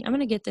Watchers thing. I'm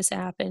going to get this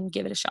app and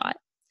give it a shot.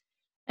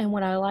 And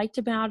what I liked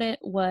about it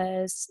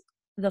was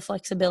the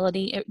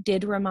flexibility. It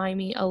did remind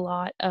me a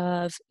lot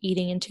of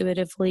eating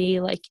intuitively,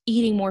 like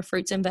eating more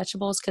fruits and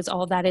vegetables, because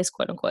all of that is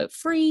quote unquote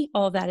free,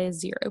 all of that is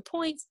 0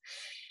 points.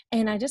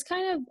 And I just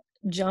kind of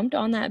jumped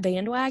on that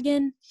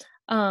bandwagon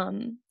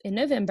in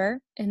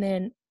November and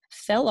then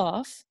fell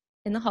off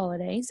in the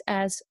holidays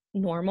as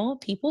normal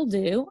people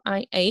do.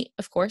 I ate,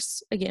 of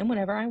course, again,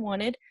 whenever I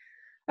wanted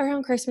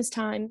around Christmas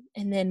time.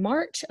 And then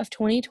March of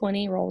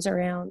 2020 rolls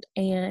around,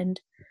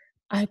 and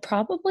I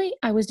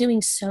was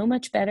doing so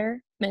much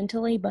better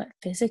mentally, but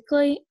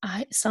physically,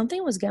 I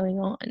something was going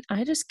on.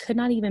 I just could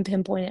not even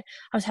pinpoint it.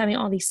 I was having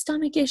all these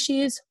stomach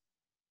issues.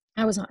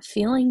 I was not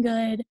feeling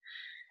good.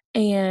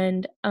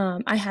 And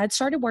I had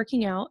started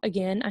working out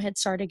again. I had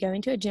started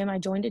going to a gym. I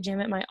joined a gym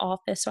at my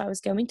office, so I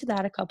was going to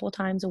that a couple of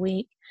times a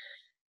week.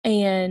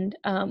 And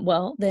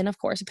well, then of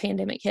course, a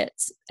pandemic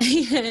hits,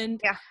 and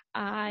Yeah.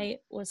 I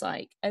was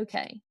like,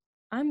 okay,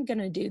 I'm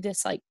gonna do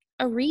this like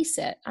a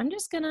reset. I'm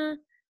just gonna,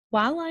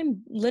 while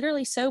I'm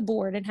literally so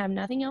bored and have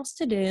nothing else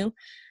to do,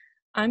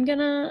 I'm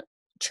gonna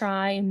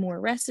try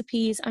more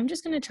recipes. I'm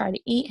just gonna try to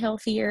eat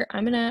healthier.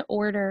 I'm gonna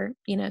order,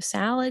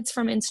 salads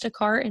from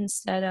Instacart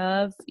instead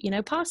of,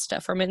 pasta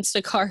from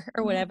Instacart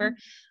or whatever. Mhm.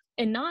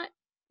 And not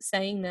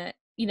saying that,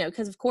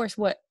 because of course,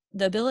 what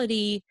the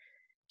ability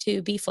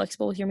to be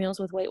flexible with your meals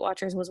with Weight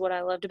Watchers was what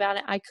I loved about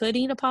it. I could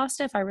eat a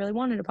pasta if I really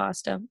wanted a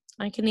pasta.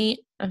 I can eat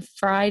a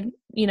fried,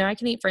 I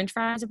can eat French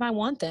fries if I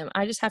want them.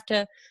 I just have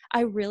to,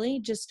 I really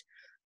just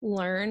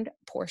learned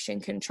portion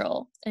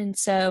control. And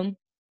so,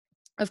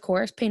 of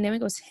course,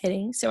 pandemic was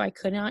hitting, so I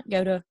could not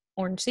go to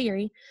Orange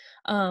Theory.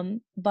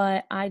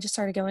 But I just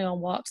started going on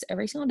walks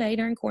every single day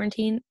during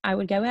quarantine. I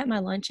would go at my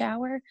lunch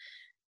hour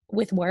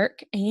with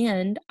work,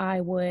 and I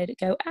would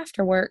go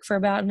after work for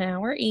about an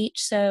hour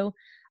each. So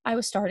I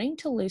was starting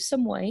to lose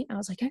some weight. I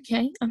was like,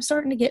 okay, I'm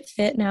starting to get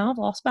fit now. I've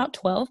lost about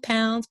 12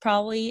 pounds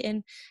probably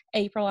in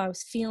April. I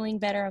was feeling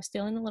better. I was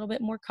feeling a little bit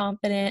more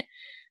confident.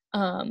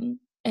 And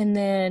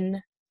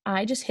then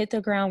I just hit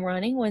the ground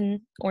running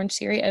when Orange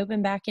Theory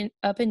opened back in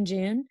up in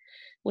June,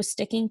 was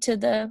sticking to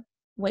the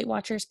Weight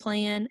Watchers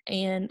plan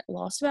and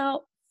lost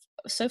about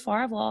so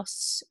far I've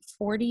lost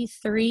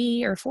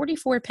 43 or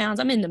 44 pounds.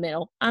 I'm in the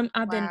middle.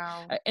 I've been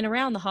Wow. and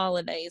around the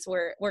holidays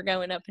we're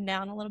going up and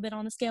down a little bit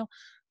on the scale.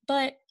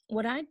 But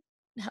what I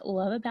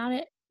love about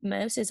it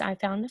most is I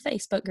found a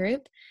Facebook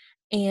group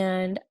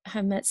and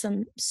have met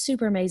some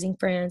super amazing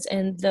friends.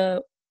 And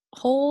the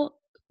whole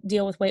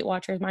deal with Weight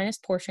Watchers, minus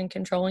portion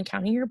control and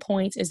counting your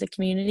points, is the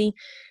community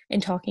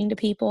and talking to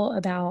people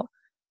about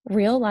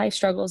real life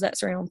struggles that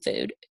surround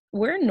food.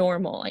 We're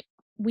normal. Like,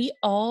 we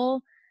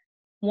all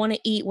want to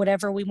eat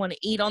whatever we want to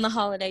eat on the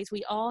holidays.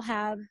 We all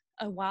have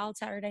a wild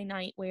Saturday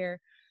night where,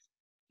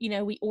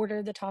 we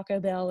order the Taco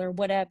Bell or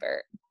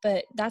whatever.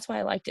 But that's why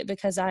I liked it,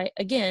 because I,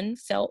 again,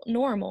 felt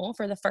normal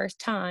for the first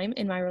time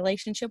in my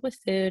relationship with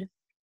food,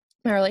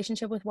 my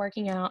relationship with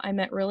working out. I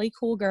met really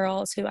cool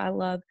girls who I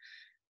love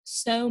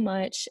so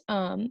much.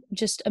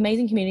 Just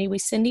amazing community. We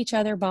send each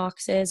other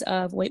boxes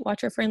of Weight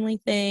Watcher friendly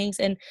things.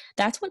 And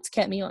that's what's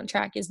kept me on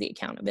track, is the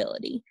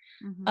accountability.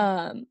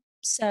 Mhm.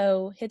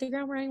 So hit the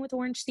ground running with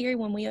Orange Theory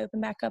when we open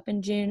back up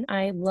in June.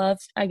 I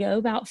go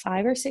about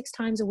 5 or 6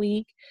 times a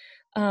week.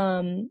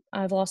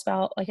 I've lost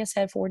about, like I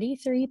said,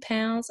 43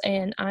 pounds,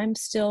 and I'm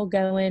still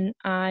going.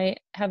 I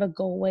have a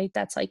goal weight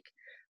that's like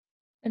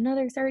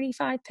another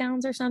 35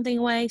 pounds or something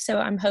away. So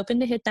I'm hoping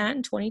to hit that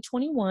in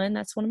 2021.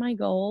 That's one of my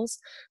goals.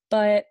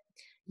 But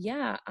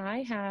yeah,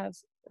 I have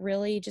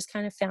really just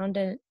kind of found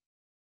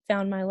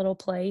my little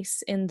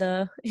place in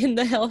the in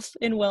the health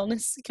and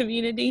wellness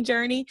community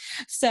journey.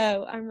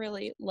 So I'm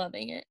really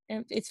loving it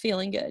and it's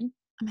feeling good.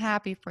 I'm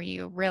happy for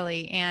you,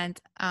 really. And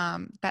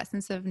that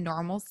sense of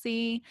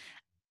normalcy,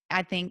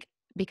 I think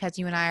because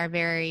you and I are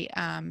very,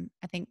 I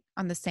think,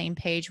 on the same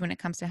page when it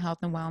comes to health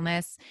and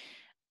wellness.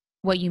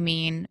 What you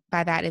mean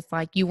by that is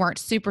like you weren't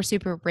super,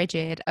 super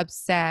rigid,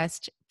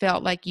 obsessed,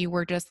 felt like you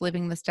were just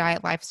living this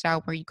diet lifestyle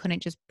where you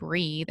couldn't just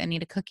breathe and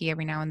eat a cookie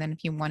every now and then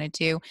if you wanted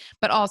to.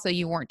 But also,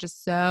 you weren't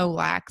just so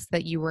lax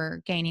that you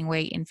were gaining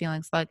weight and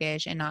feeling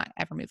sluggish and not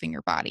ever moving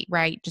your body,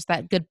 right? Just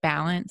that good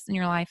balance in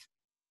your life.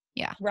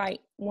 Yeah. Right.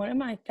 One of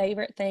my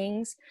favorite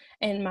things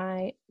in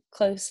my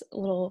close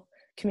little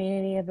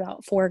community of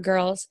about four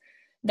girls,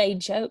 they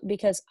joke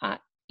because I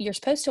you're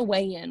supposed to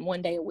weigh in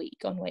 1 day a week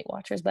on Weight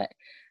Watchers, but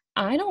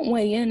I don't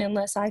weigh in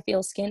unless I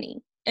feel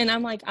skinny. And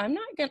I'm like, I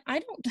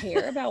don't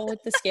care about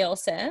what the scale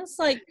says.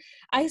 Like,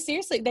 I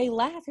seriously, they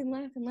laugh and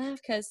laugh and laugh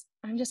because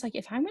I'm just like,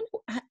 if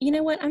you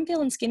know what, I'm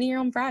feeling skinnier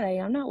on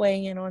Friday. I'm not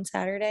weighing in on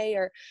Saturday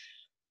or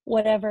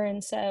whatever.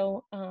 And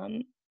so,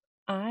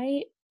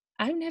 I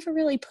I've never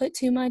really put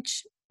too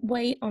much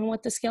weight on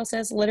what the scale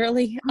says,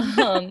 literally.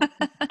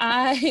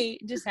 I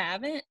just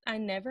haven't. I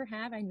never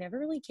have. I never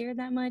really cared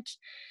that much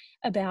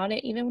about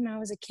it, even when I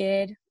was a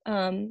kid,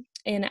 and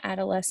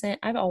adolescent.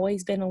 I've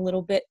always been a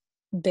little bit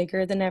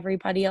bigger than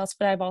everybody else,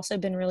 but I've also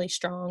been really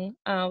strong.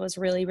 I was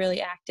really,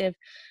 really active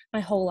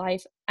my whole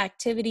life.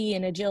 Activity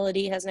and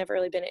agility has never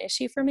really been an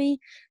issue for me.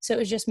 So it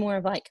was just more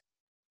of like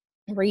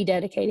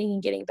rededicating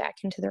and getting back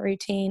into the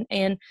routine.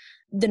 And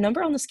the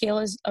number on the scale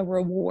is a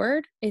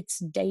reward. It's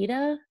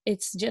data.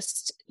 It's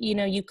just,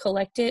 you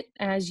collect it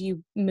as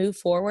you move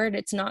forward.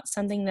 It's not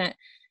something that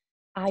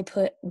I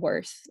put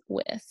worth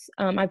with.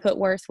 I put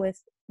worth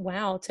with,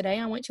 wow, today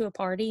I went to a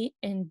party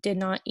and did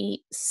not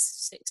eat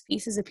 6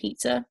 pieces of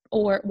pizza,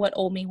 or what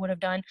old me would have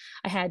done.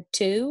 I had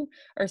 2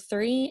 or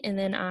 3, and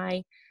then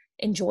I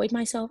enjoyed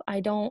myself. I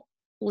don't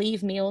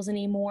leave meals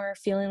anymore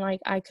feeling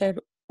like I could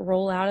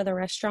roll out of the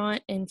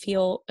restaurant and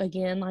feel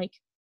again like,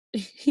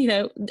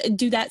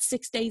 do that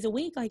 6 days a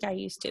week like I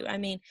used to. I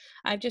mean,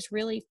 I've just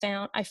really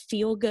found I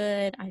feel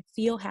good. I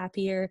feel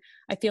happier.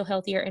 I feel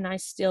healthier, and I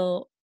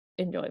still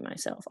enjoy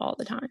myself all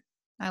the time.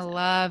 I So,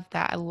 love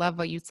that. I love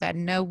what you said.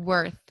 No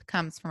worth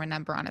comes from a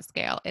number on a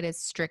scale. It is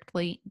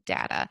strictly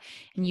data.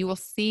 And you will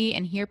see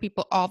and hear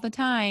people all the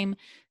time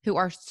who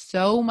are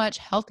so much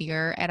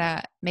healthier at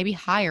a maybe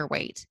higher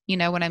weight. You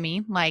know what I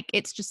mean? Like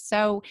it's just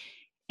so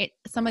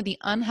some of the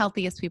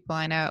unhealthiest people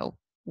I know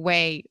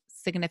weigh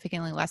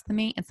significantly less than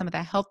me and some of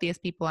the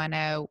healthiest people I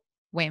know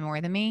weigh more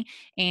than me.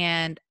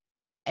 And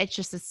it's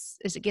just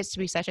it gets to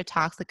be such a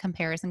toxic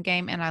comparison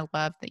game. And I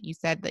love that you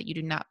said that you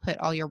do not put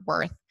all your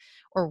worth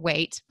or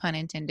weight, pun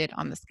intended,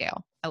 on the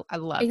scale. I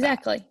love that.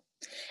 exactly.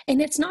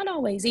 And it's not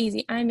always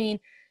easy. I mean,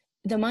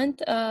 the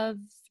month of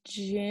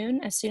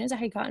June, as soon as I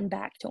had gotten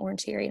back to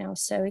Orange Theory and I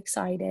was so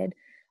excited,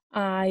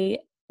 I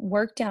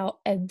worked out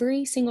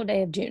every single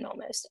day of June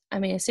almost. I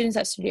mean, as soon as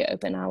that studio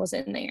opened, I was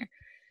in there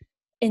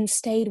and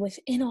stayed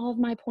within all of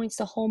my points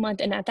the whole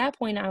month. And at that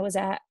point, I was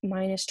at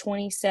minus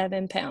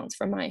 27 pounds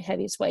from my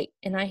heaviest weight.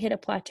 And I hit a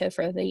plateau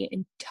for the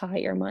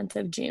entire month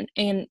of June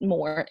and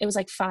more. It was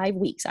like 5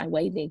 weeks. I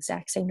weighed the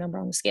exact same number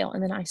on the scale.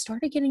 And then I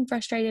started getting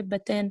frustrated.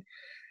 But then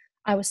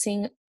I was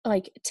seeing,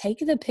 like, take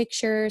the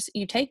pictures,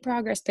 you take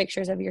progress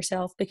pictures of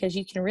yourself because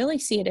you can really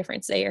see a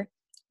difference there.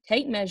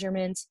 Take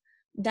measurements.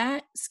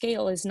 That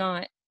scale is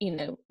not,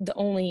 the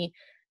only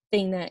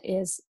thing that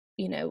is,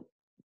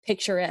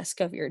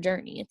 picturesque of your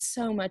journey. It's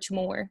so much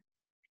more.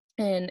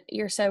 And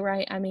you're so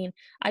right. I mean,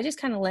 I just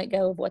kind of let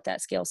go of what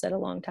that scale said a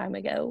long time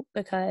ago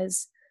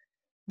because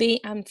I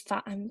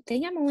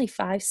think I'm only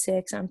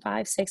 5'6". I'm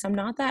 5'6". I'm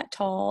not that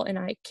tall, and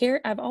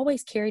I've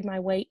always carried my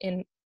weight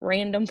in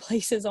random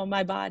places on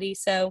my body.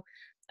 So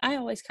I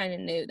always kind of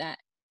knew that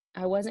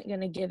I wasn't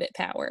going to give it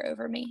power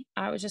over me.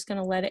 I was just going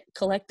to let it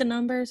collect the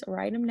numbers,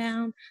 write them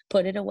down,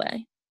 put it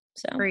away.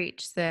 So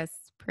Preach, sis,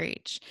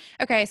 preach.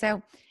 Okay,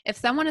 so if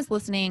someone is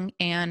listening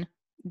and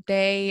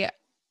they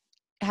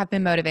have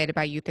been motivated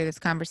by you through this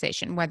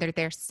conversation, whether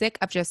they're sick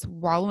of just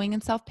wallowing in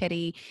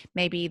self-pity,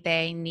 maybe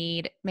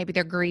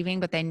they're grieving,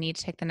 but they need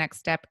to take the next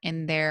step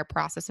in their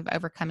process of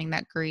overcoming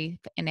that grief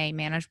in a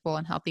manageable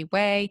and healthy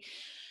way.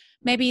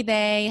 Maybe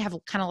they have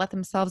kind of let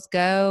themselves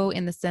go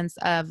in the sense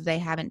of they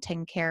haven't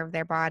taken care of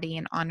their body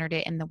and honored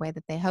it in the way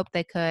that they hoped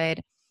they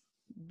could.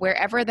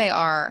 Wherever they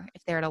are,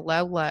 if they're at a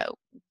low,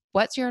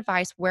 what's your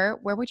advice? Where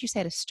would you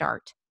say to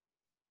start?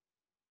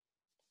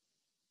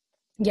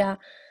 yeah,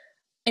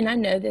 and I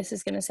know this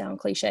is going to sound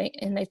cliche,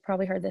 and they've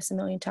probably heard this a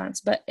million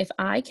times, but if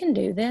I can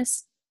do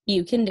this,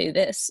 you can do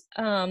this.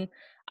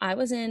 I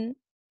was in,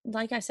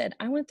 like I said,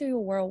 I went through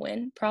a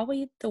whirlwind,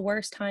 probably the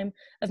worst time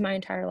of my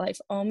entire life.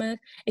 Almost,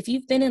 if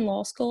you've been in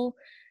law school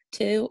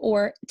too,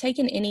 or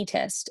taken any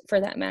test for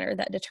that matter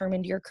that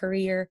determined your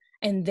career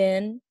and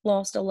then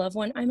lost a loved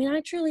one, I mean, I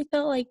truly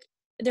felt like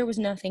there was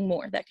nothing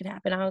more that could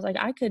happen. I was like,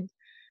 I could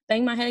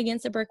bang my head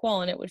against a brick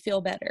wall and it would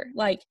feel better.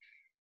 Like,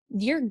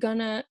 you're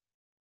gonna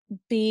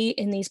be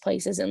in these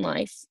places in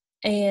life.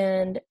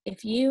 And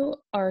if you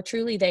are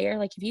truly there,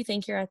 like if you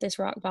think you're at this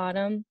rock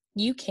bottom,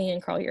 you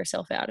can crawl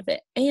yourself out of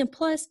it. And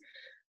plus,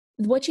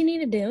 what you need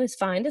to do is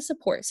find a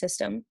support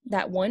system,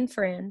 that one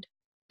friend.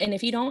 And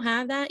if you don't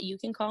have that, you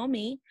can call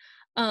me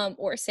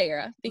or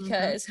Sarah Mhm,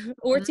 because,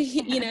 or mhm.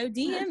 to,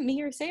 DM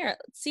me or Sarah.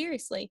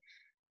 Seriously,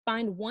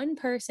 find one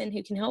person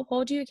who can help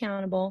hold you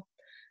accountable.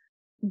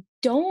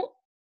 Don't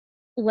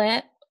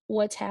let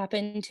what's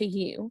happened to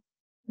you,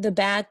 the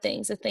bad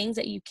things, the things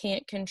that you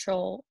can't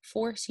control,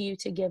 force you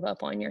to give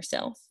up on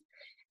yourself.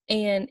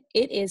 And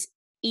it is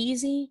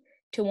easy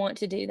to want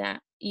to do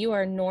that. You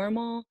are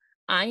normal.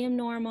 I am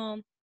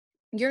normal.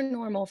 You're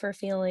normal for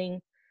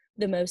feeling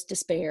the most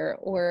despair,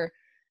 or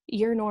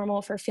you're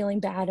normal for feeling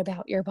bad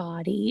about your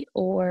body,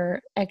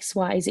 or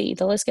XYZ.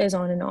 The list goes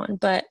on and on.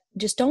 But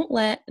just don't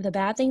let the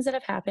bad things that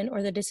have happened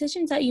or the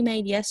decisions that you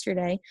made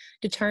yesterday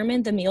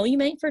determine the meal you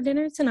make for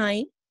dinner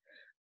tonight,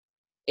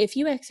 if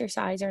you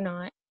exercise or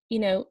not.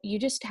 You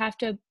just have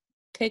to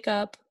pick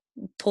up,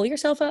 pull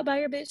yourself up by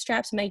your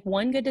bootstraps, make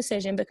one good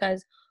decision,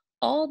 because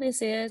all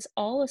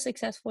a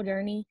successful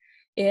journey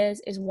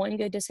is one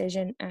good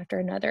decision after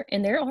another.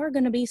 And there are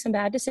going to be some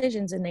bad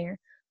decisions in there.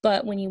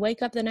 But when you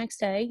wake up the next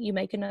day, you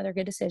make another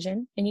good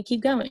decision and you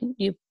keep going.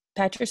 You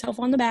pat yourself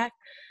on the back,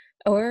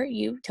 or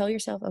you tell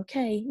yourself,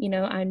 okay,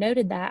 I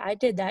noted that I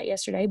did that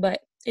yesterday,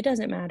 but it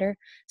doesn't matter.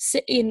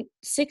 In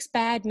 6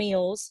 bad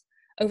meals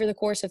over the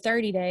course of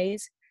 30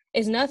 days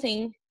is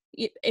nothing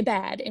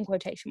bad in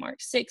quotation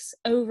marks. 6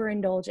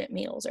 overindulgent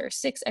meals or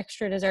 6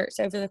 extra desserts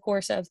over the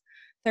course of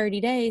 30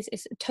 days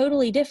is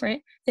totally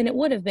different than it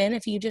would have been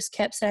if you just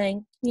kept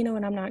saying, you know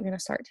what, I'm not going to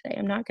start today.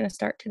 I'm not going to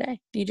start today.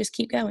 You just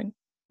keep going.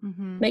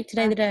 Mhm. Make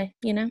today the day.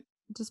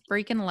 Just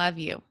freaking love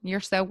you. You're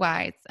so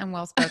wise and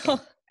well spoken.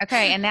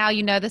 Okay, and now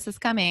you know this is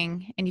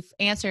coming and you've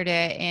answered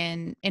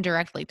it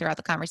indirectly throughout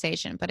the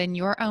conversation, but in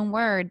your own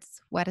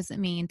words, what does it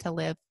mean to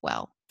live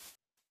well?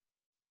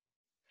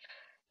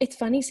 It's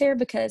funny, Sarah,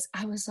 because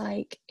I was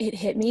like, it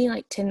hit me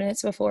like 10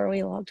 minutes before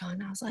we logged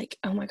on. I was like,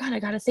 oh my God, I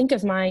got to think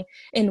of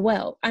and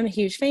well, I'm a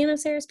huge fan of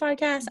Sarah's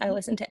podcast. I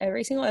listen to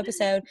every single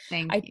episode.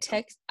 Thank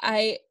you.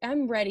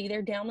 I'm ready.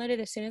 They're downloaded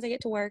as soon as I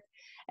get to work.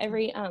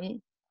 Every,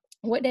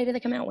 what day do they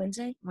come out?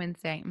 Wednesday?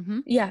 Wednesday. Mm-hmm.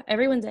 Yeah,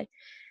 every Wednesday.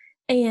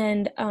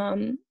 And,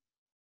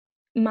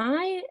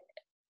 my,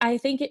 I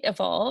think it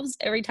evolves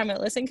every time I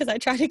listen because I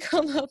try to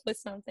come up with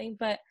something,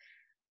 but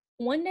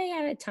one day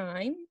at a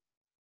time.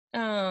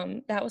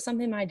 That was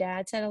something my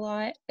dad said a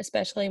lot,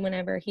 especially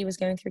whenever he was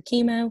going through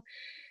chemo.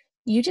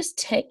 You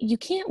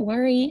can't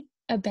worry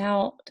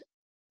about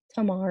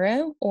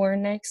tomorrow or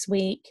next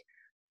week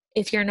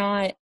if you're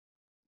not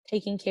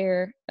taking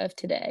care of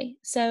today.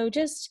 So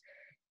just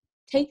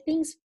take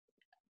things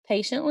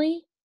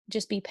patiently,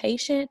 just be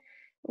patient,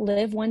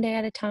 live one day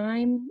at a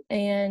time,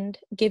 and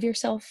give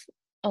yourself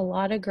a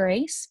lot of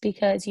grace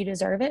because you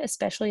deserve it,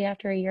 especially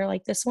after a year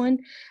like this one,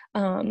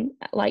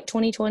 like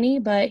 2020.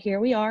 But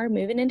here we are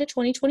moving into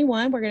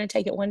 2021. We're going to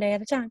take it one day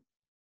at a time.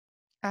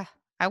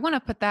 I want to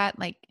put that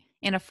like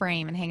in a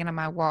frame and hang it on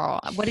my wall.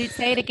 What did it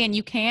say it again?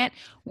 You can't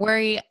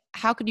worry.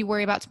 How could you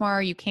worry about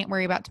tomorrow? You can't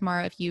worry about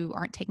tomorrow if you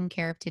aren't taking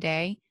care of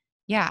today.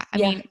 Yeah. I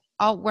Yeah. mean,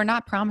 we're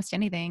not promised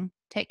anything.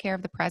 Take care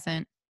of the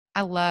present.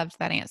 I loved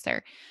that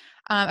answer.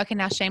 Okay,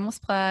 now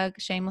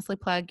shamelessly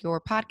plug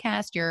your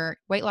podcast, your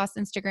weight loss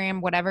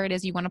Instagram, whatever it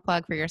is you want to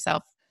plug for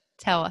yourself.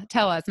 Tell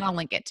us, and I'll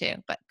link it too.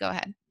 But go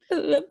ahead.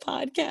 The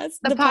podcast,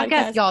 The the podcast,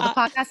 podcast. y'all, the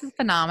podcast is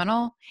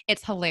phenomenal.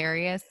 It's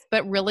hilarious,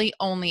 but really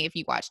only if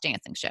you watch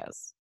dancing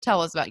shows.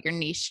 Tell us about your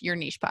niche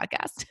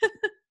podcast.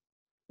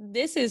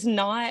 this is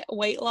not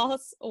weight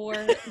loss or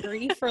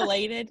grief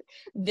related.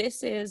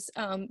 This is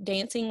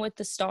Dancing with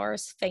the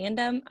Stars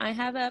fandom. I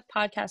have a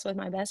podcast with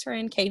my best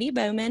friend, Katie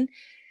Bowman,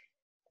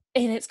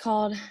 and it's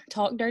called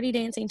Talk Dirty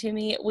Dancing to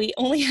Me. We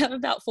only have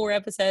about 4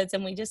 episodes,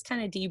 and we just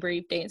kind of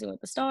debrief Dancing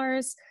with the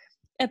Stars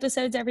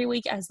episodes every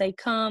week as they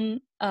come.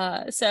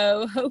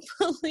 So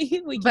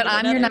hopefully we can But get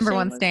I'm your another number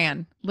one shameless.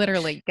 stan.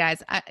 Literally,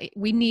 guys.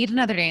 We need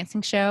another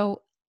dancing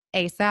show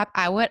ASAP.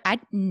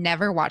 I'd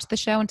never watched the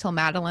show until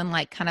Madeline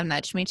like kind of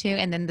nudged me to.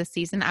 And then this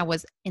season I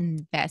was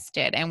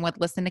invested and would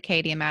listen to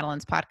Katie and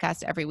Madeline's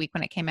podcast every week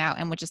when it came out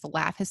and would just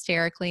laugh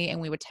hysterically. And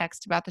we would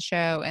text about the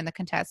show and the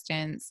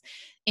contestants.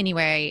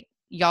 Anyway,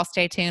 y'all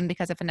stay tuned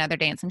because if another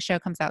dancing show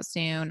comes out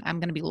soon, I'm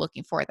going to be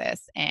looking for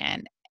this.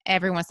 And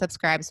everyone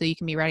subscribe so you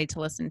can be ready to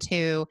listen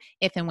to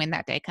if and when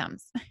that day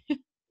comes.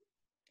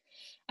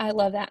 I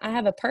love that. I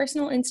have a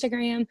personal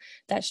Instagram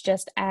that's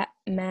just at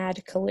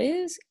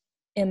MadKaluz,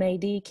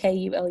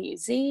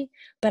 MadKuluz,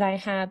 but I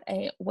have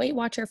a Weight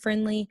Watcher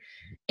friendly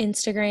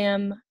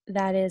Instagram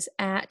that is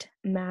at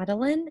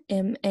Madeline,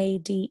 Madeline,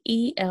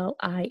 MADELINE,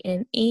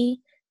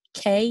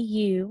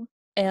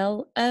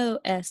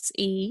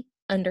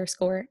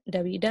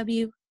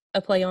 KULOSE_WW,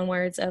 a play on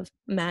words of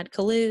Mad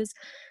Kaluz.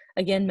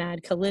 Again,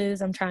 Mad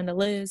Kaluz, I'm trying to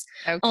lose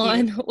So cute.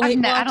 on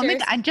Weight I don't think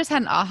Watchers. I just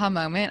had an aha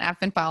moment. I've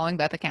been following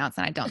both accounts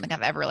and I don't think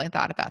I've ever really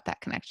thought about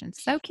that connection.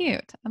 So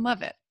cute. I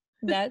love it.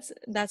 That's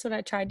what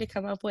I tried to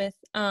come up with.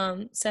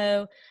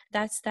 So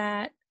that's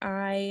that.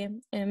 I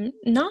am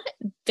not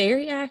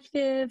very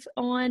active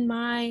on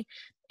my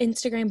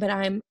Instagram, but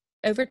I'm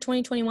over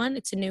 2021.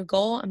 It's a new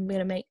goal. I'm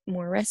gonna make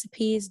more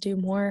recipes, do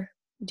more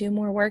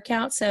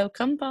workouts. So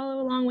come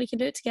follow along. We can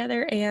do it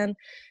together. And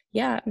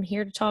yeah, I'm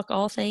here to talk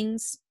all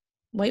things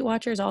Weight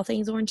Watchers, all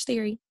things Orange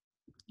Theory.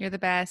 You're the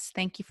best.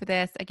 Thank you for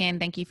this. Again,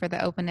 thank you for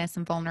the openness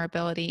and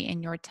vulnerability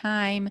in your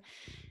time.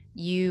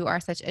 You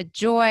are such a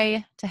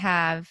joy to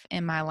have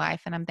in my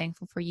life, and I'm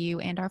thankful for you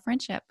and our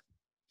friendship.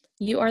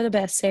 You are the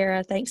best,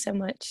 Sarah. Thanks so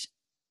much.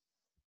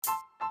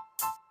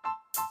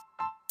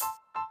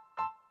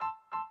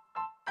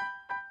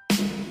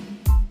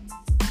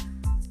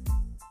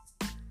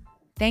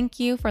 Thank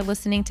you for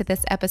listening to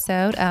this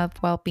episode of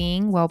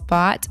Wellbeing, Well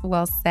Bought,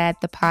 Well Said,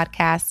 the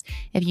podcast.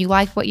 If you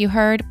like what you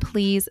heard,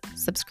 please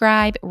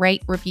subscribe,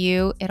 rate,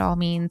 review. It all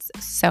means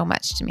so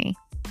much to me.